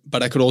 But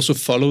I could also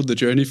follow the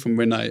journey from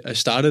when I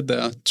started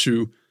there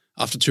to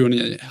after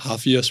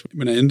 2.5 years,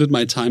 when I ended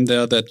my time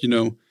there, that,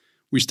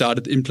 we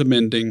started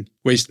implementing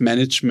waste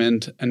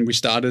management, and we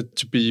started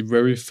to be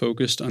very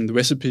focused on the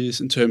recipes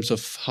in terms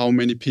of how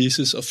many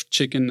pieces of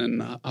chicken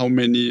and how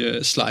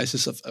many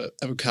slices of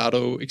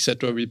avocado,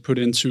 etc. we put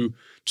into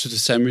the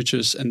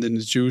sandwiches and then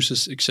the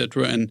juices,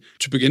 etc. And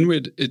to begin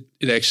with,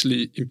 it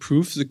actually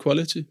improves the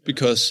quality,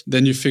 because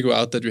then you figure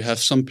out that you have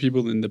some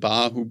people in the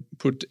bar who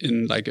put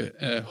in like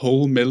a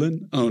whole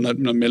melon, not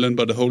melon,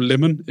 but a whole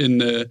lemon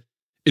in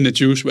a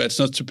juice where it's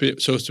not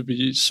supposed to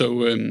be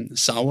so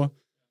sour.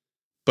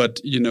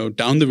 But,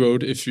 down the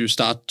road, if you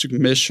start to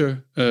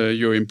measure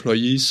your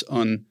employees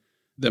on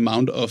the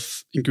amount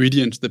of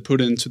ingredients they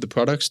put into the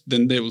products,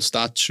 then they will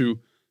start to,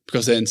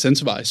 because they're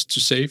incentivized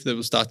to save, they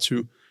will start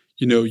to,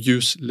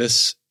 use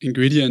less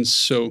ingredients.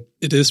 So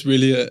it is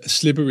really a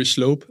slippery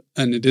slope,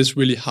 and it is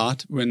really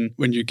hard when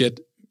you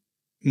get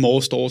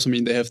more stores. I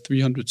mean, they have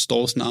 300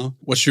 stores now.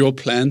 What's your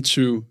plan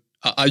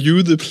are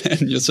you the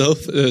plan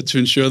yourself to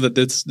ensure that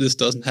this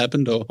doesn't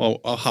happen, or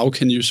how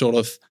can you sort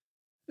of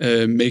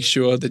make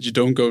sure that you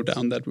don't go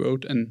down that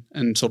road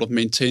and sort of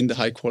maintain the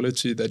high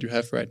quality that you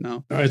have right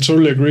now? I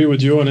totally agree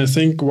with you. And I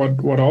think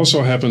what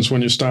also happens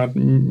when you start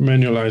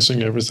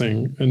manualizing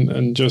everything,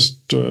 and just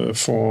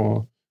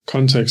for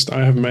context,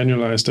 I have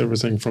manualized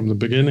everything from the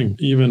beginning.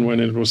 Even when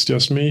it was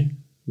just me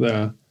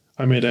there,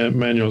 I made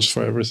manuals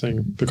for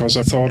everything, because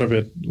I thought of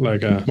it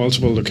like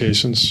multiple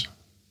locations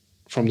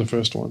from the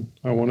first one.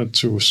 I wanted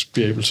to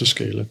be able to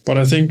scale it. But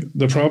I think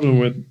the problem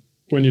with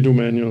when you do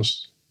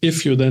manuals,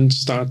 if you then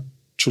start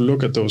to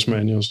look at those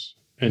manuals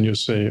and you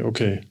say,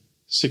 okay,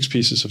 6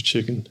 pieces of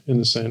chicken in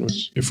the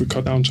sandwich. If we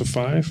cut down to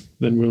 5,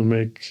 then we'll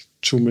make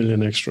 2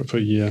 million extra per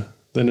year.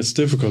 Then it's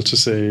difficult to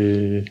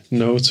say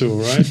no to,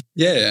 right?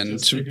 Yeah, and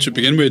to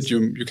begin with,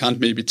 you can't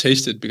maybe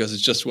taste it because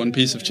it's just 1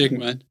 piece of chicken,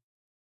 right?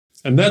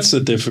 And that's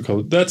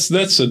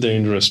that's a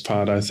dangerous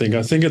part, I think.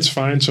 I think it's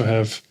fine to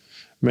have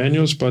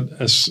manuals, but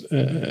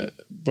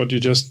you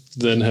just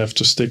then have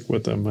to stick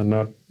with them and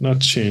not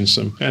change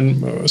them.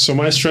 And so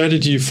my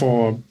strategy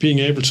for being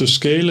able to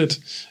scale it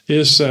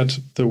is that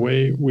the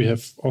way we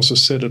have also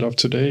set it up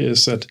today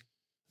is that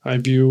I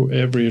view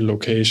every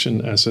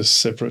location as a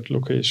separate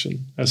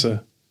location, as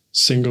a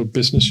single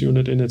business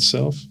unit in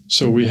itself.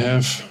 So we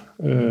have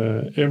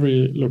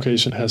every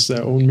location has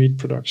their own meat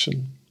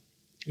production.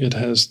 It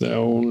has their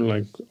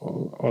own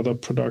other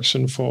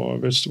production for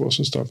vegetables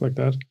and stuff like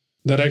that.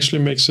 That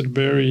actually makes it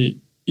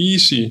very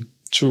easy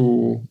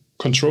to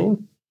control,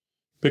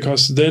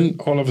 because then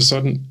all of a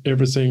sudden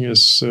everything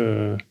is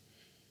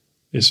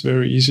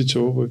very easy to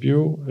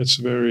overview. It's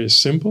very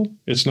simple.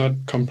 It's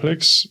not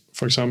complex.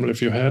 For example,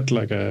 if you had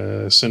like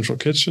a central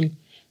kitchen,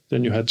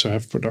 then you had to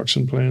have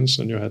production plans,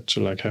 and you had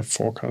to have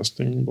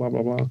forecasting, blah,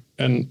 blah, blah.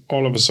 And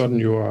all of a sudden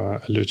you are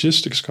a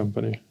logistics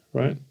company,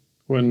 right?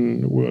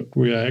 When what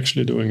we are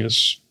actually doing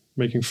is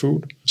making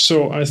food.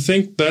 So I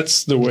think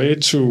that's the way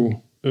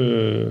to...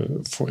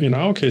 in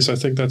our case, I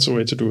think that's the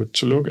way to do it,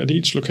 to look at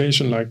each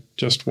location like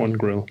just one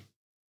grill.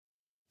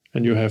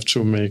 And you have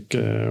to make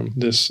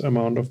this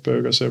amount of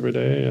burgers every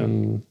day,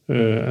 and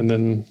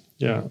then,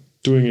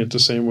 doing it the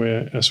same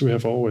way as we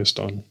have always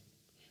done.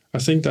 I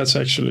think that's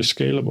actually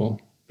scalable,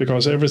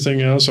 because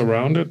everything else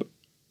around it,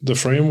 the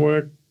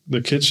framework,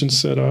 the kitchen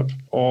setup,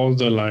 all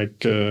the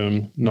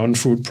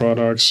non-food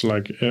products,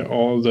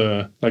 all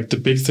the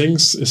big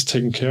things is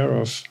taken care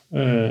of.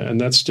 And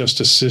that's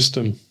just a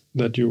system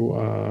that you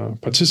are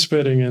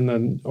participating in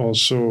and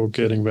also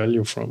getting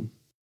value from.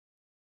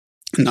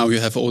 Now you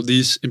have all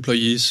these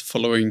employees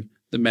following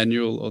the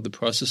manual or the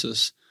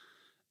processes.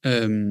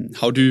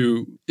 How do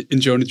you,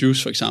 in Journey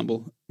Juice, for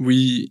example,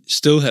 we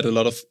still had a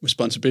lot of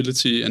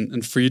responsibility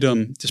and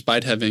freedom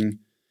despite having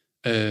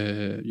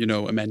a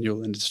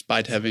manual, and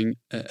despite having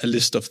a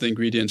list of the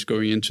ingredients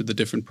going into the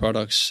different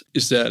products.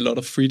 Is there a lot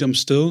of freedom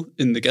still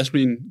in the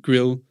gasoline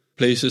grill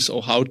places,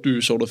 or how do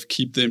you sort of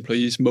keep the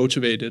employees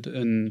motivated?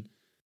 And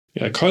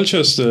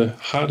culture is the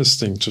hardest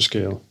thing to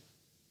scale,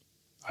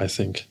 I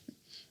think.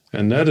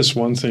 And that is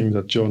one thing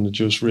that Journey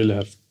Juice really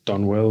have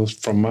done well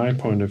from my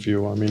point of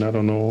view. I mean, I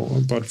don't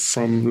know, but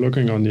from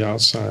looking on the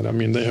outside, I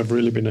mean, they have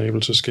really been able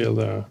to scale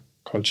their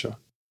culture.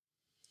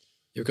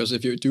 Because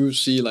if you do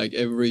see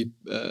every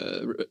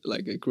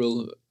a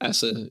grill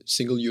as a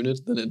single unit,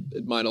 then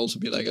it might also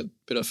be a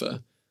bit of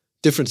a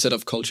different set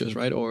of cultures,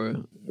 right? Or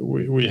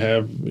we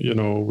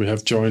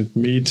have joint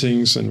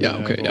meetings, and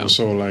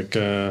also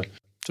so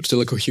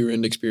still a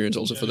coherent experience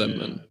also for them.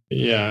 And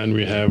and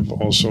we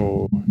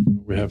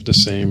have the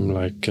same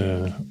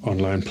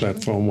online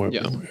platform where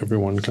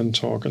everyone can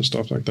talk and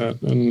stuff like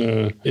that.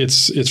 And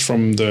it's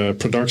from the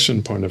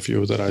production point of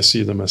view that I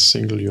see them as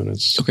single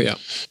units. Okay, yeah.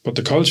 But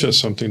the culture is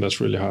something that's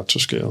really hard to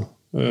scale.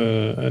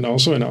 And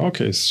also in our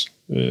case,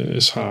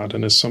 it's hard.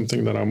 And it's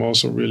something that I'm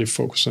also really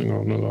focusing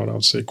on a lot. I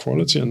would say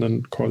quality and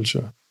then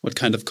culture. What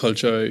kind of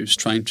culture are you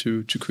trying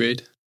to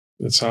create?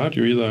 it's hard.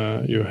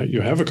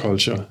 You have a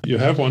culture. You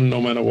have one no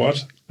matter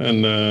what.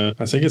 And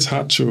I think it's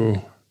hard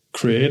to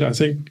create. I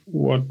think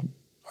what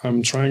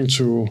I'm trying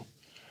to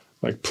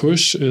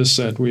push is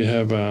that we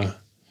have a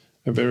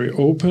very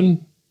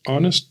open,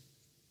 honest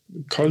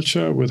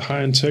culture with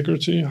high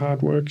integrity,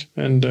 hard work,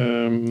 and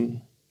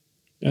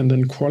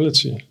then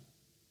quality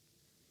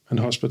and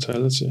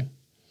hospitality.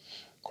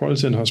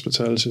 Quality and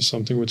hospitality is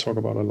something we talk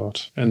about a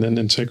lot. And then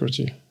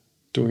integrity,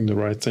 doing the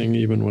right thing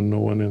even when no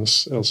one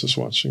else is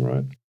watching,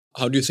 right?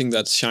 How do you think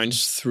that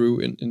shines through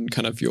in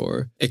kind of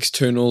your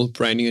external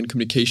branding and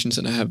communications?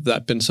 And have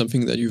that been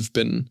something that you've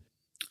been,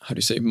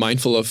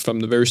 mindful of from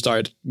the very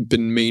start,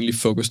 been mainly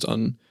focused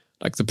on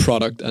the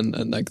product and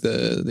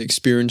the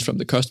experience from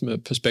the customer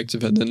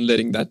perspective, and then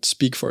letting that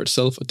speak for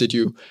itself? Or did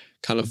you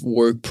kind of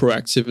work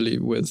proactively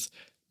with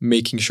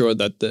making sure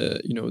that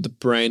the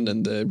brand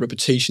and the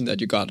reputation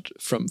that you got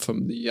from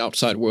the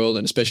outside world,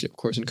 and especially of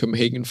course in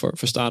Copenhagen for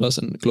starters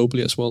and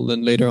globally as well,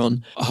 then later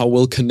on, how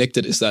well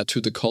connected is that to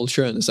the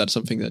culture, and is that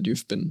something that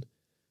you've been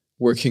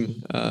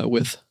working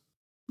with?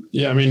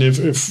 Yeah, I mean,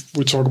 if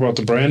we talk about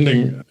the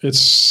branding,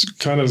 it's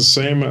kind of the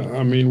same.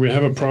 I mean, we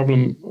have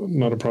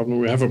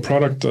we have a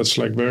product that's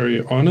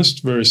very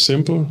honest, very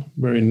simple,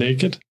 very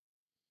naked.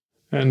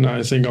 And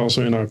I think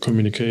also in our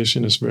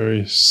communication is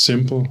very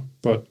simple,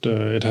 but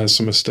it has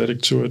some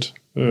aesthetic to it.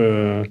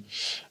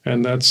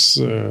 And that's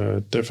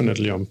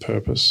definitely on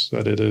purpose,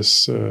 that it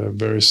is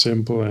very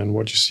simple, and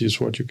what you see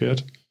is what you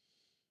get.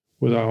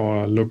 With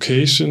our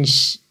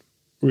locations,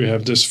 we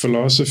have this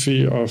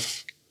philosophy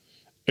of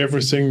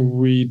everything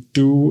we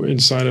do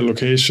inside a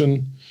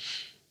location,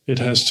 it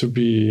has to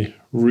be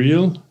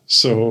real.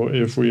 So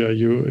if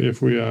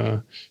we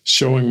are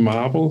showing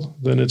marble,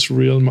 then it's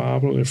real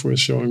marble. If we're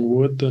showing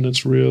wood, then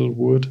it's real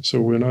wood.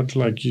 So we're not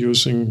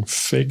using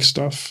fake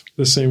stuff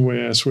the same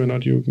way as we're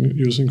not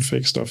using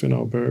fake stuff in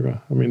our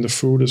burger. I mean, the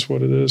food is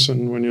what it is,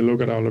 and when you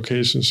look at our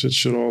locations, it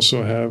should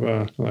also have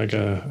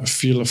a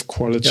feel of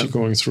quality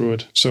going through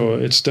it. So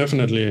it's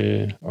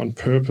definitely on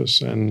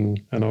purpose and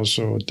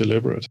also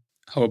deliberate.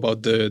 How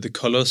about the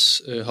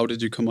colors? How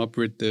did you come up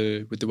with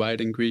the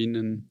white and green?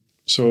 And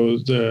so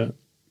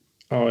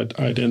our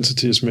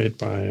identity is made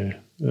by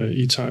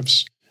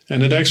E-Types.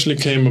 And it actually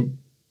came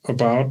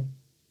about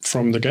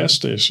from the gas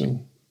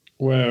station,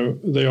 where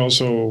they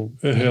also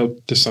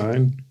helped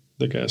design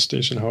the gas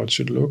station, how it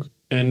should look.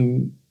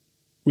 And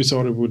we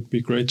thought it would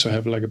be great to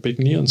have a big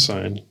neon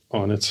sign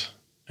on it.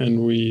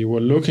 And we were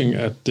looking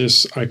at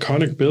this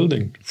iconic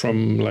building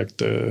from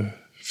the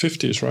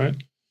 50s, right?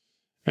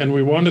 And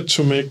we wanted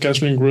to make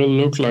Gasoline Grill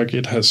look like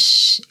it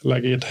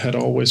had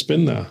always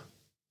been there.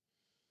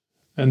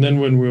 And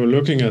then when we were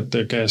looking at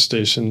the gas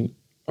station,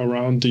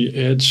 around the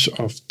edge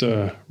of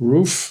the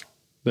roof,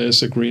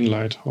 there's a green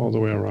light all the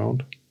way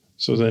around.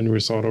 So then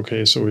we thought,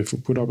 okay, so if we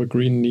put up a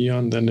green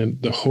neon, then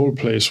the whole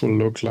place will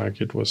look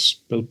like it was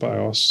built by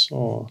us,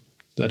 or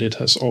that it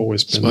has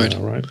always been there,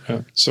 right?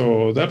 Yeah.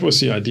 So that was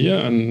the idea,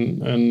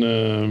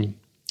 and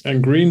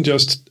green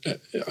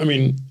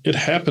it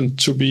happened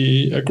to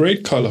be a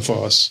great color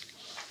for us.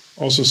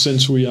 Also,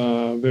 since we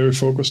are very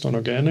focused on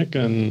organic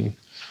and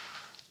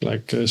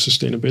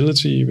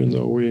sustainability, even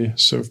though we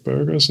serve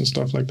burgers and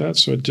stuff like that.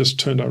 So it just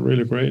turned out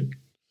really great.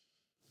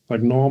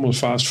 Normal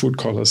fast food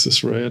colors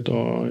is red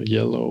or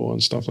yellow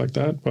and stuff like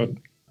that, but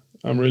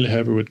I'm really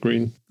happy with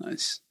green.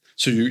 Nice.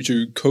 So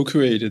you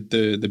co-created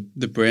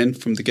the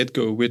brand from the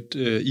get-go with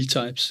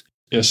E-Types?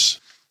 Yes.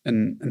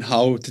 And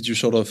how did you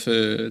sort of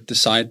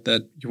decide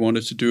that you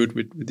wanted to do it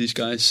with these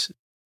guys?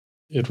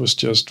 It was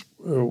just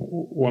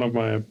one of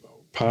my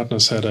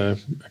partners had a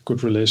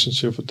good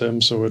relationship with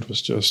them, so it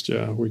was just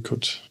we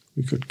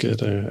could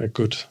get a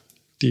good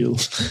deal.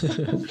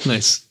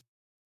 Nice.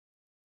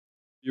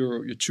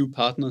 Your two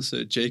partners,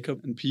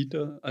 Jacob and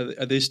Peter,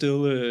 are they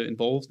still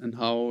involved? And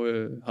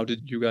how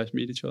did you guys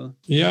meet each other?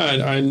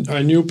 Yeah,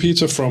 I knew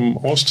Peter from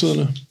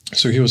Årstiderne,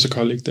 so he was a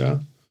colleague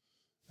there,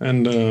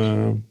 and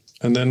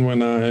then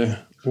when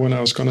I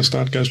was gonna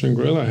start Gasoline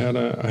Grill, I had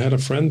a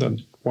friend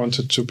that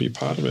wanted to be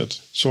part of it.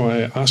 So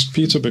I asked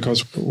Peter,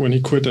 because when he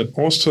quit at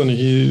Årstiderne,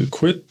 he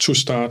quit to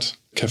start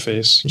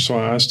cafes. So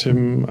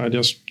I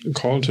just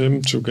called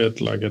him to get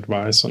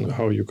advice on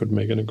how you could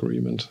make an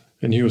agreement.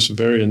 And he was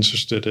very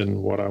interested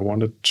in what I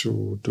wanted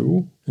to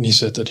do. And he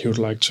said that he would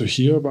like to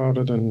hear about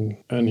it. And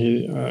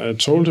I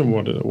told him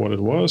what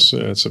it was.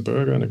 It's a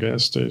burger and a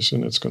gas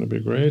station. It's going to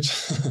be great.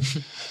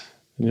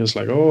 And he was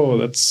like, oh,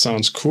 that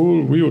sounds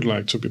cool. We would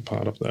like to be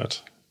part of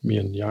that, me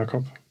and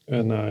Jakob.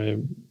 And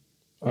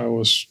I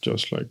was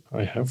just like,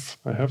 I have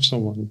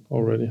someone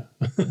already.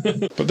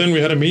 But then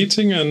we had a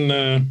meeting, and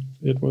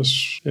it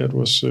was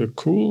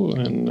cool,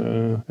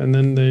 and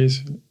then they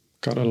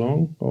got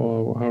along,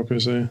 or how can I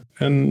say?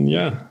 And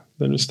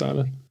then we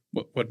started.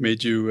 What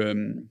made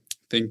you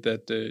think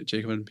that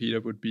Jacob and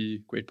Peter would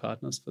be great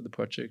partners for the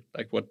project?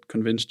 What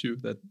convinced you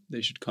that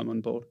they should come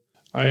on board?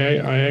 I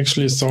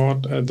actually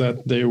thought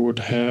that they would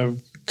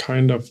have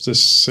kind of the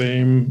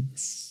same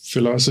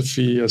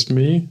philosophy as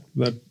me,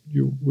 that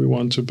we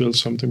want to build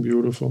something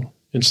beautiful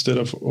instead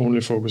of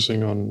only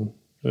focusing on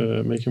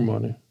making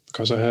money.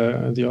 because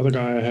the other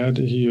guy I had,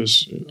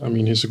 he's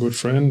a good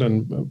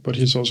friend, but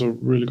he's also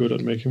really good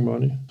at making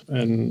money,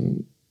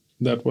 and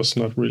that was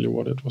not really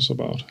what it was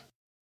about.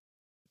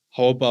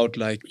 How about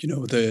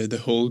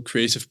the whole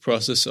creative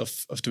process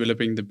of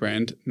developing the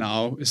brand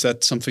now? Is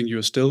that something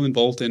you're still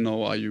involved in,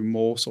 or are you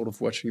more sort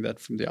of watching that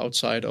from the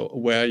outside, or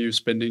where are you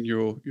spending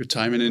your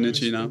time and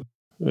energy now?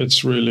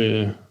 It's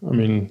really,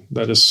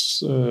 that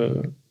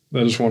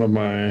is one of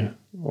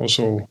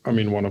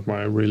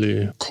my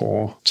really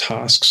core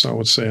tasks, I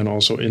would say, and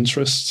also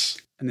interests.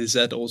 And is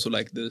that also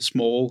like the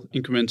small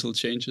incremental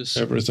changes?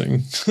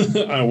 Everything.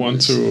 I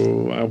want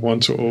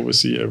to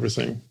oversee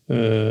everything.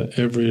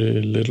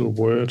 Every little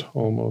word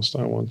almost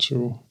I want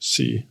to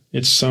see.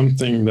 It's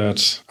something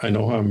that I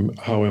know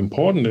how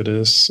important it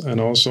is,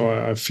 and also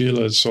I feel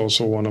it's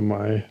also one of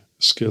my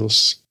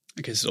skills.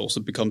 I guess it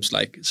also becomes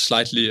like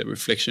slightly a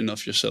reflection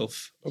of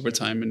yourself over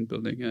time in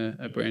building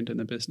a brand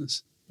and a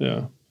business.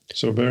 Yeah.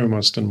 So very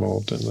much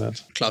involved in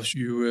that. Klaus,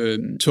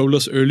 you told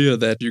us earlier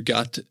that you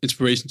got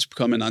inspiration to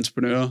become an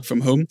entrepreneur from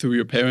home through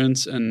your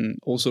parents and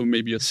also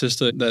maybe your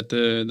sister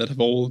that have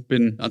all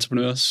been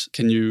entrepreneurs.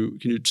 Can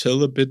you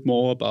tell a bit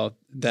more about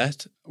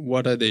that?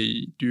 What are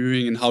they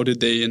doing and how did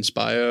they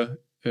inspire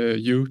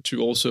you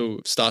to also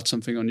start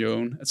something on your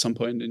own at some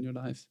point in your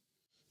life?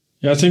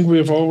 Yeah, I think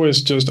we've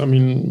always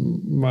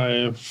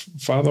my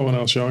father, when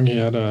I was young, he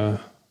had a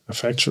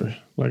factory,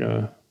 like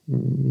a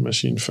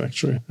machine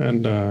factory,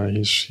 and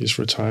he's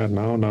retired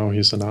now. Now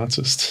he's an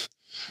artist.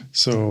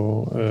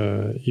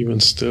 So even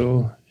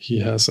still, he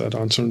has that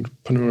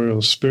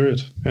entrepreneurial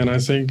spirit. And I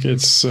think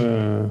it's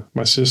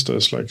my sister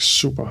is like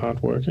super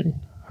hardworking,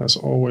 has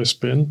always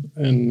been,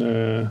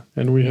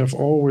 and we have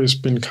always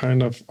been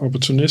kind of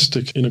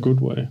opportunistic in a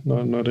good way,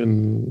 not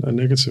in a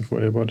negative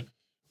way, but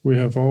we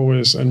have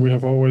always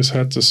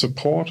had the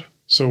support.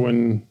 So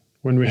when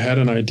we had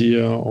an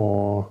idea,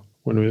 or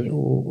when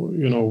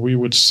we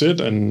would sit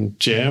and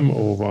jam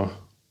over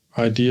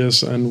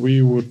ideas, and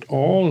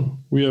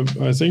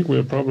I think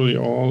we're probably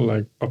all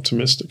like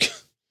optimistic.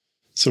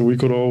 So we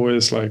could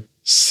always like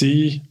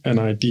see an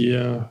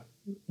idea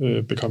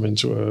become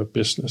into a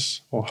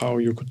business, or how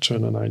you could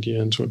turn an idea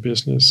into a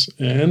business.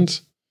 And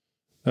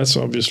that's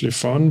obviously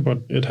fun, but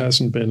it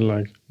hasn't been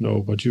like,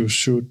 no, but you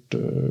should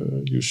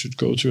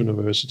go to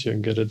university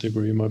and get a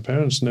degree. My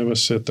parents never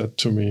said that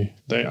to me.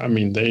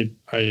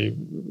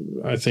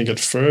 I think at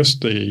first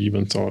they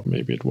even thought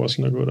maybe it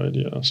wasn't a good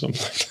idea or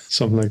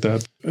something like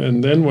that.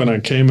 And then when I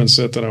came and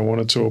said that I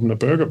wanted to open a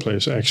burger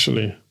place,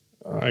 actually,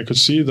 I could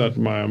see that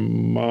my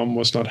mom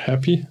was not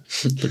happy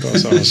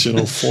because I was,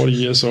 40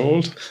 years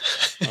old.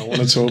 I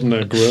wanted to open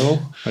a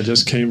grill. I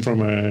just came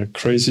from a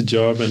crazy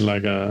job in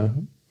like a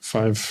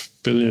 5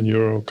 billion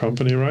euro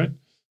company, right?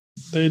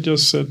 They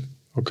just said,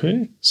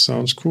 okay,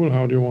 sounds cool.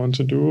 How do you want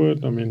to do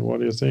it?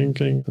 What are you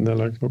thinking? And they're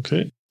like,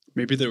 okay.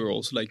 Maybe they were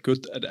also like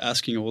good at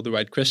asking all the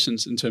right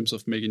questions in terms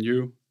of making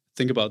you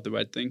think about the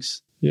right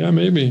things. Yeah,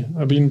 maybe.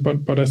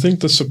 But I think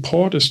the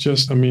support is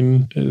just,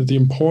 the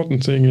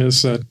important thing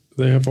is that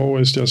they have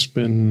always just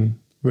been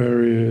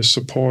very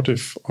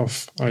supportive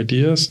of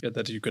ideas. Yeah,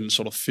 that you can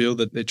sort of feel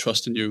that they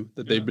trust in you,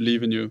 that they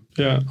believe in you.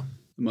 Yeah. It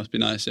must be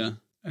nice, yeah.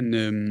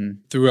 And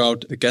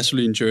throughout the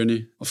gasoline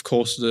journey, of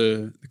course,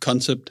 the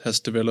concept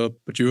has developed,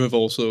 but you have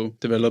also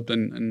developed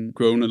and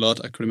grown a lot,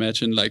 I could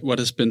imagine. Like, what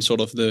has been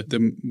sort of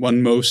the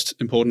one most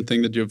important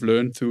thing that you've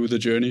learned through the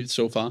journey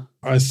so far?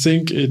 I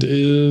think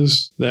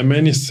there are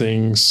many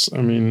things.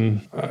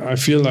 I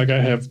feel like I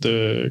have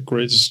the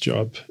greatest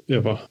job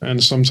ever.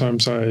 And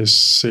sometimes I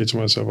say to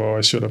myself,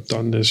 I should have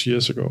done this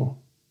years ago.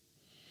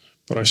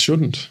 But I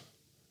shouldn't.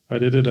 I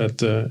did it at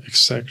the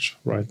exact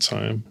right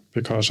time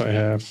because I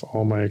have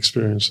all my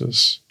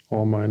experiences,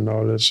 all my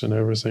knowledge and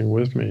everything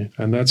with me.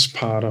 And that's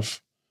part of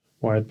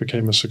why it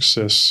became a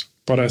success.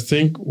 But I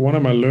think one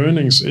of my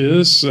learnings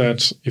is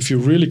that if you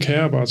really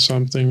care about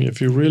something, if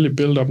you really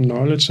build up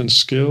knowledge and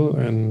skill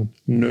and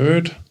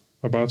nerd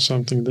about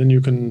something, then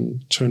you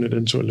can turn it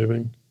into a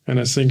living.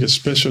 And I think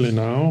especially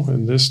now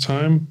in this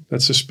time,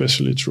 that's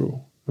especially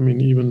true.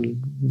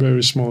 Even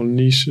very small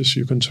niches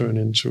you can turn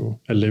into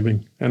a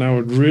living. And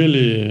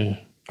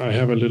I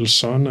have a little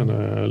son and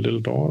a little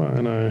daughter,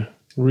 and I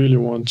really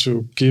want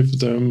to give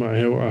them,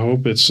 I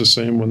hope it's the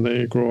same when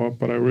they grow up,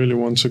 but I really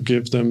want to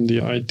give them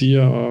the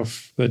idea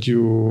of that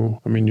you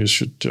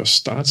should just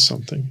start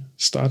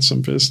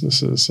some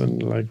businesses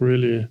and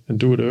and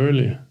do it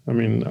early.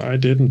 I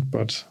didn't,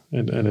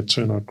 and it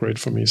turned out great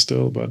for me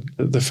still, but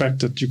the fact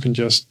that you can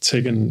just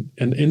take an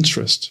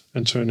interest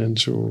and turn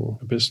into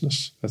a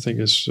business, I think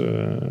is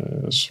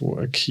a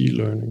key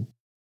learning.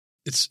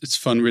 It's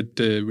fun with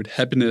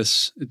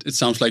happiness. It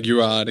sounds like you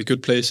are at a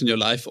good place in your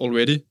life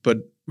already,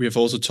 but we have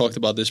also talked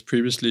about this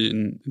previously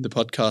in the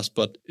podcast,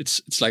 but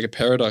it's like a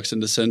paradox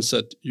in the sense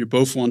that you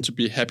both want to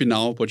be happy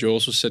now, but you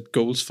also set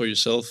goals for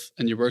yourself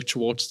and you work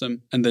towards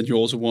them. And then you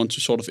also want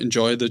to sort of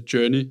enjoy the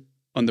journey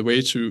on the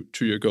way to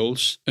your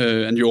goals.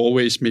 And you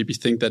always maybe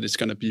think that it's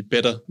going to be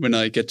better when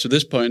I get to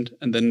this point.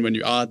 And then when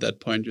you are at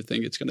that point, you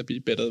think it's going to be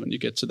better when you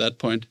get to that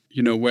point.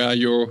 Where are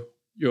your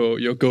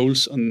your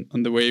goals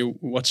on the way?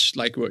 What's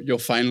like your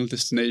final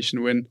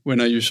destination?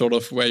 When are you sort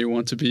of where you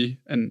want to be,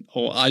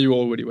 or are you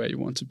already where you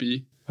want to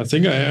be? I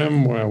think I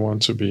am where I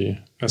want to be.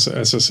 As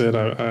I said,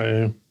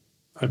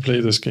 I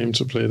play this game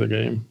to play the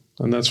game,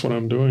 and that's what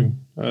I'm doing.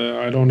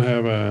 I don't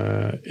have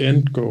an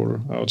end goal,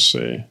 I would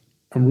say.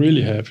 I'm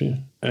really happy,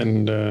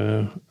 and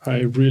I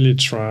really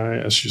try,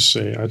 as you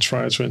say, I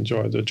try to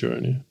enjoy the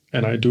journey,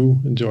 and I do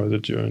enjoy the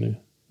journey.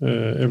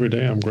 Every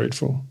day I'm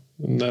grateful,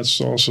 and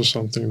that's also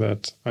something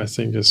that I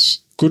think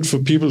is good for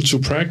people to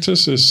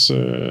practice, is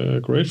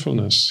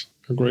gratefulness.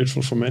 I'm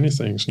grateful for many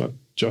things, not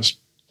just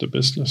the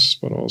business,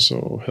 but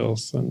also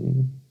health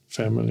and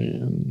family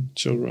and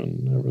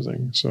children,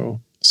 everything.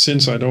 So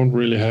since I don't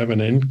really have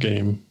an end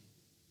game,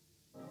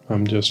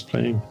 I'm just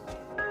playing.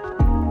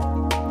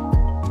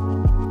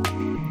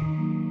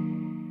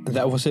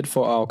 That was it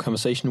for our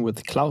conversation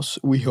with Klaus.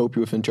 We hope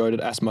you've enjoyed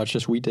it as much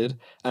as we did.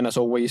 And as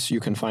always,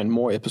 you can find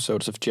more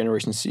episodes of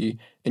Generation C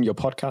in your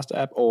podcast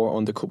app or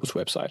on the Cobus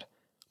website.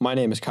 My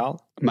name is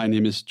Carl. My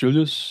name is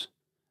Julius,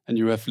 and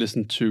you have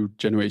listened to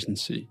Generation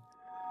C.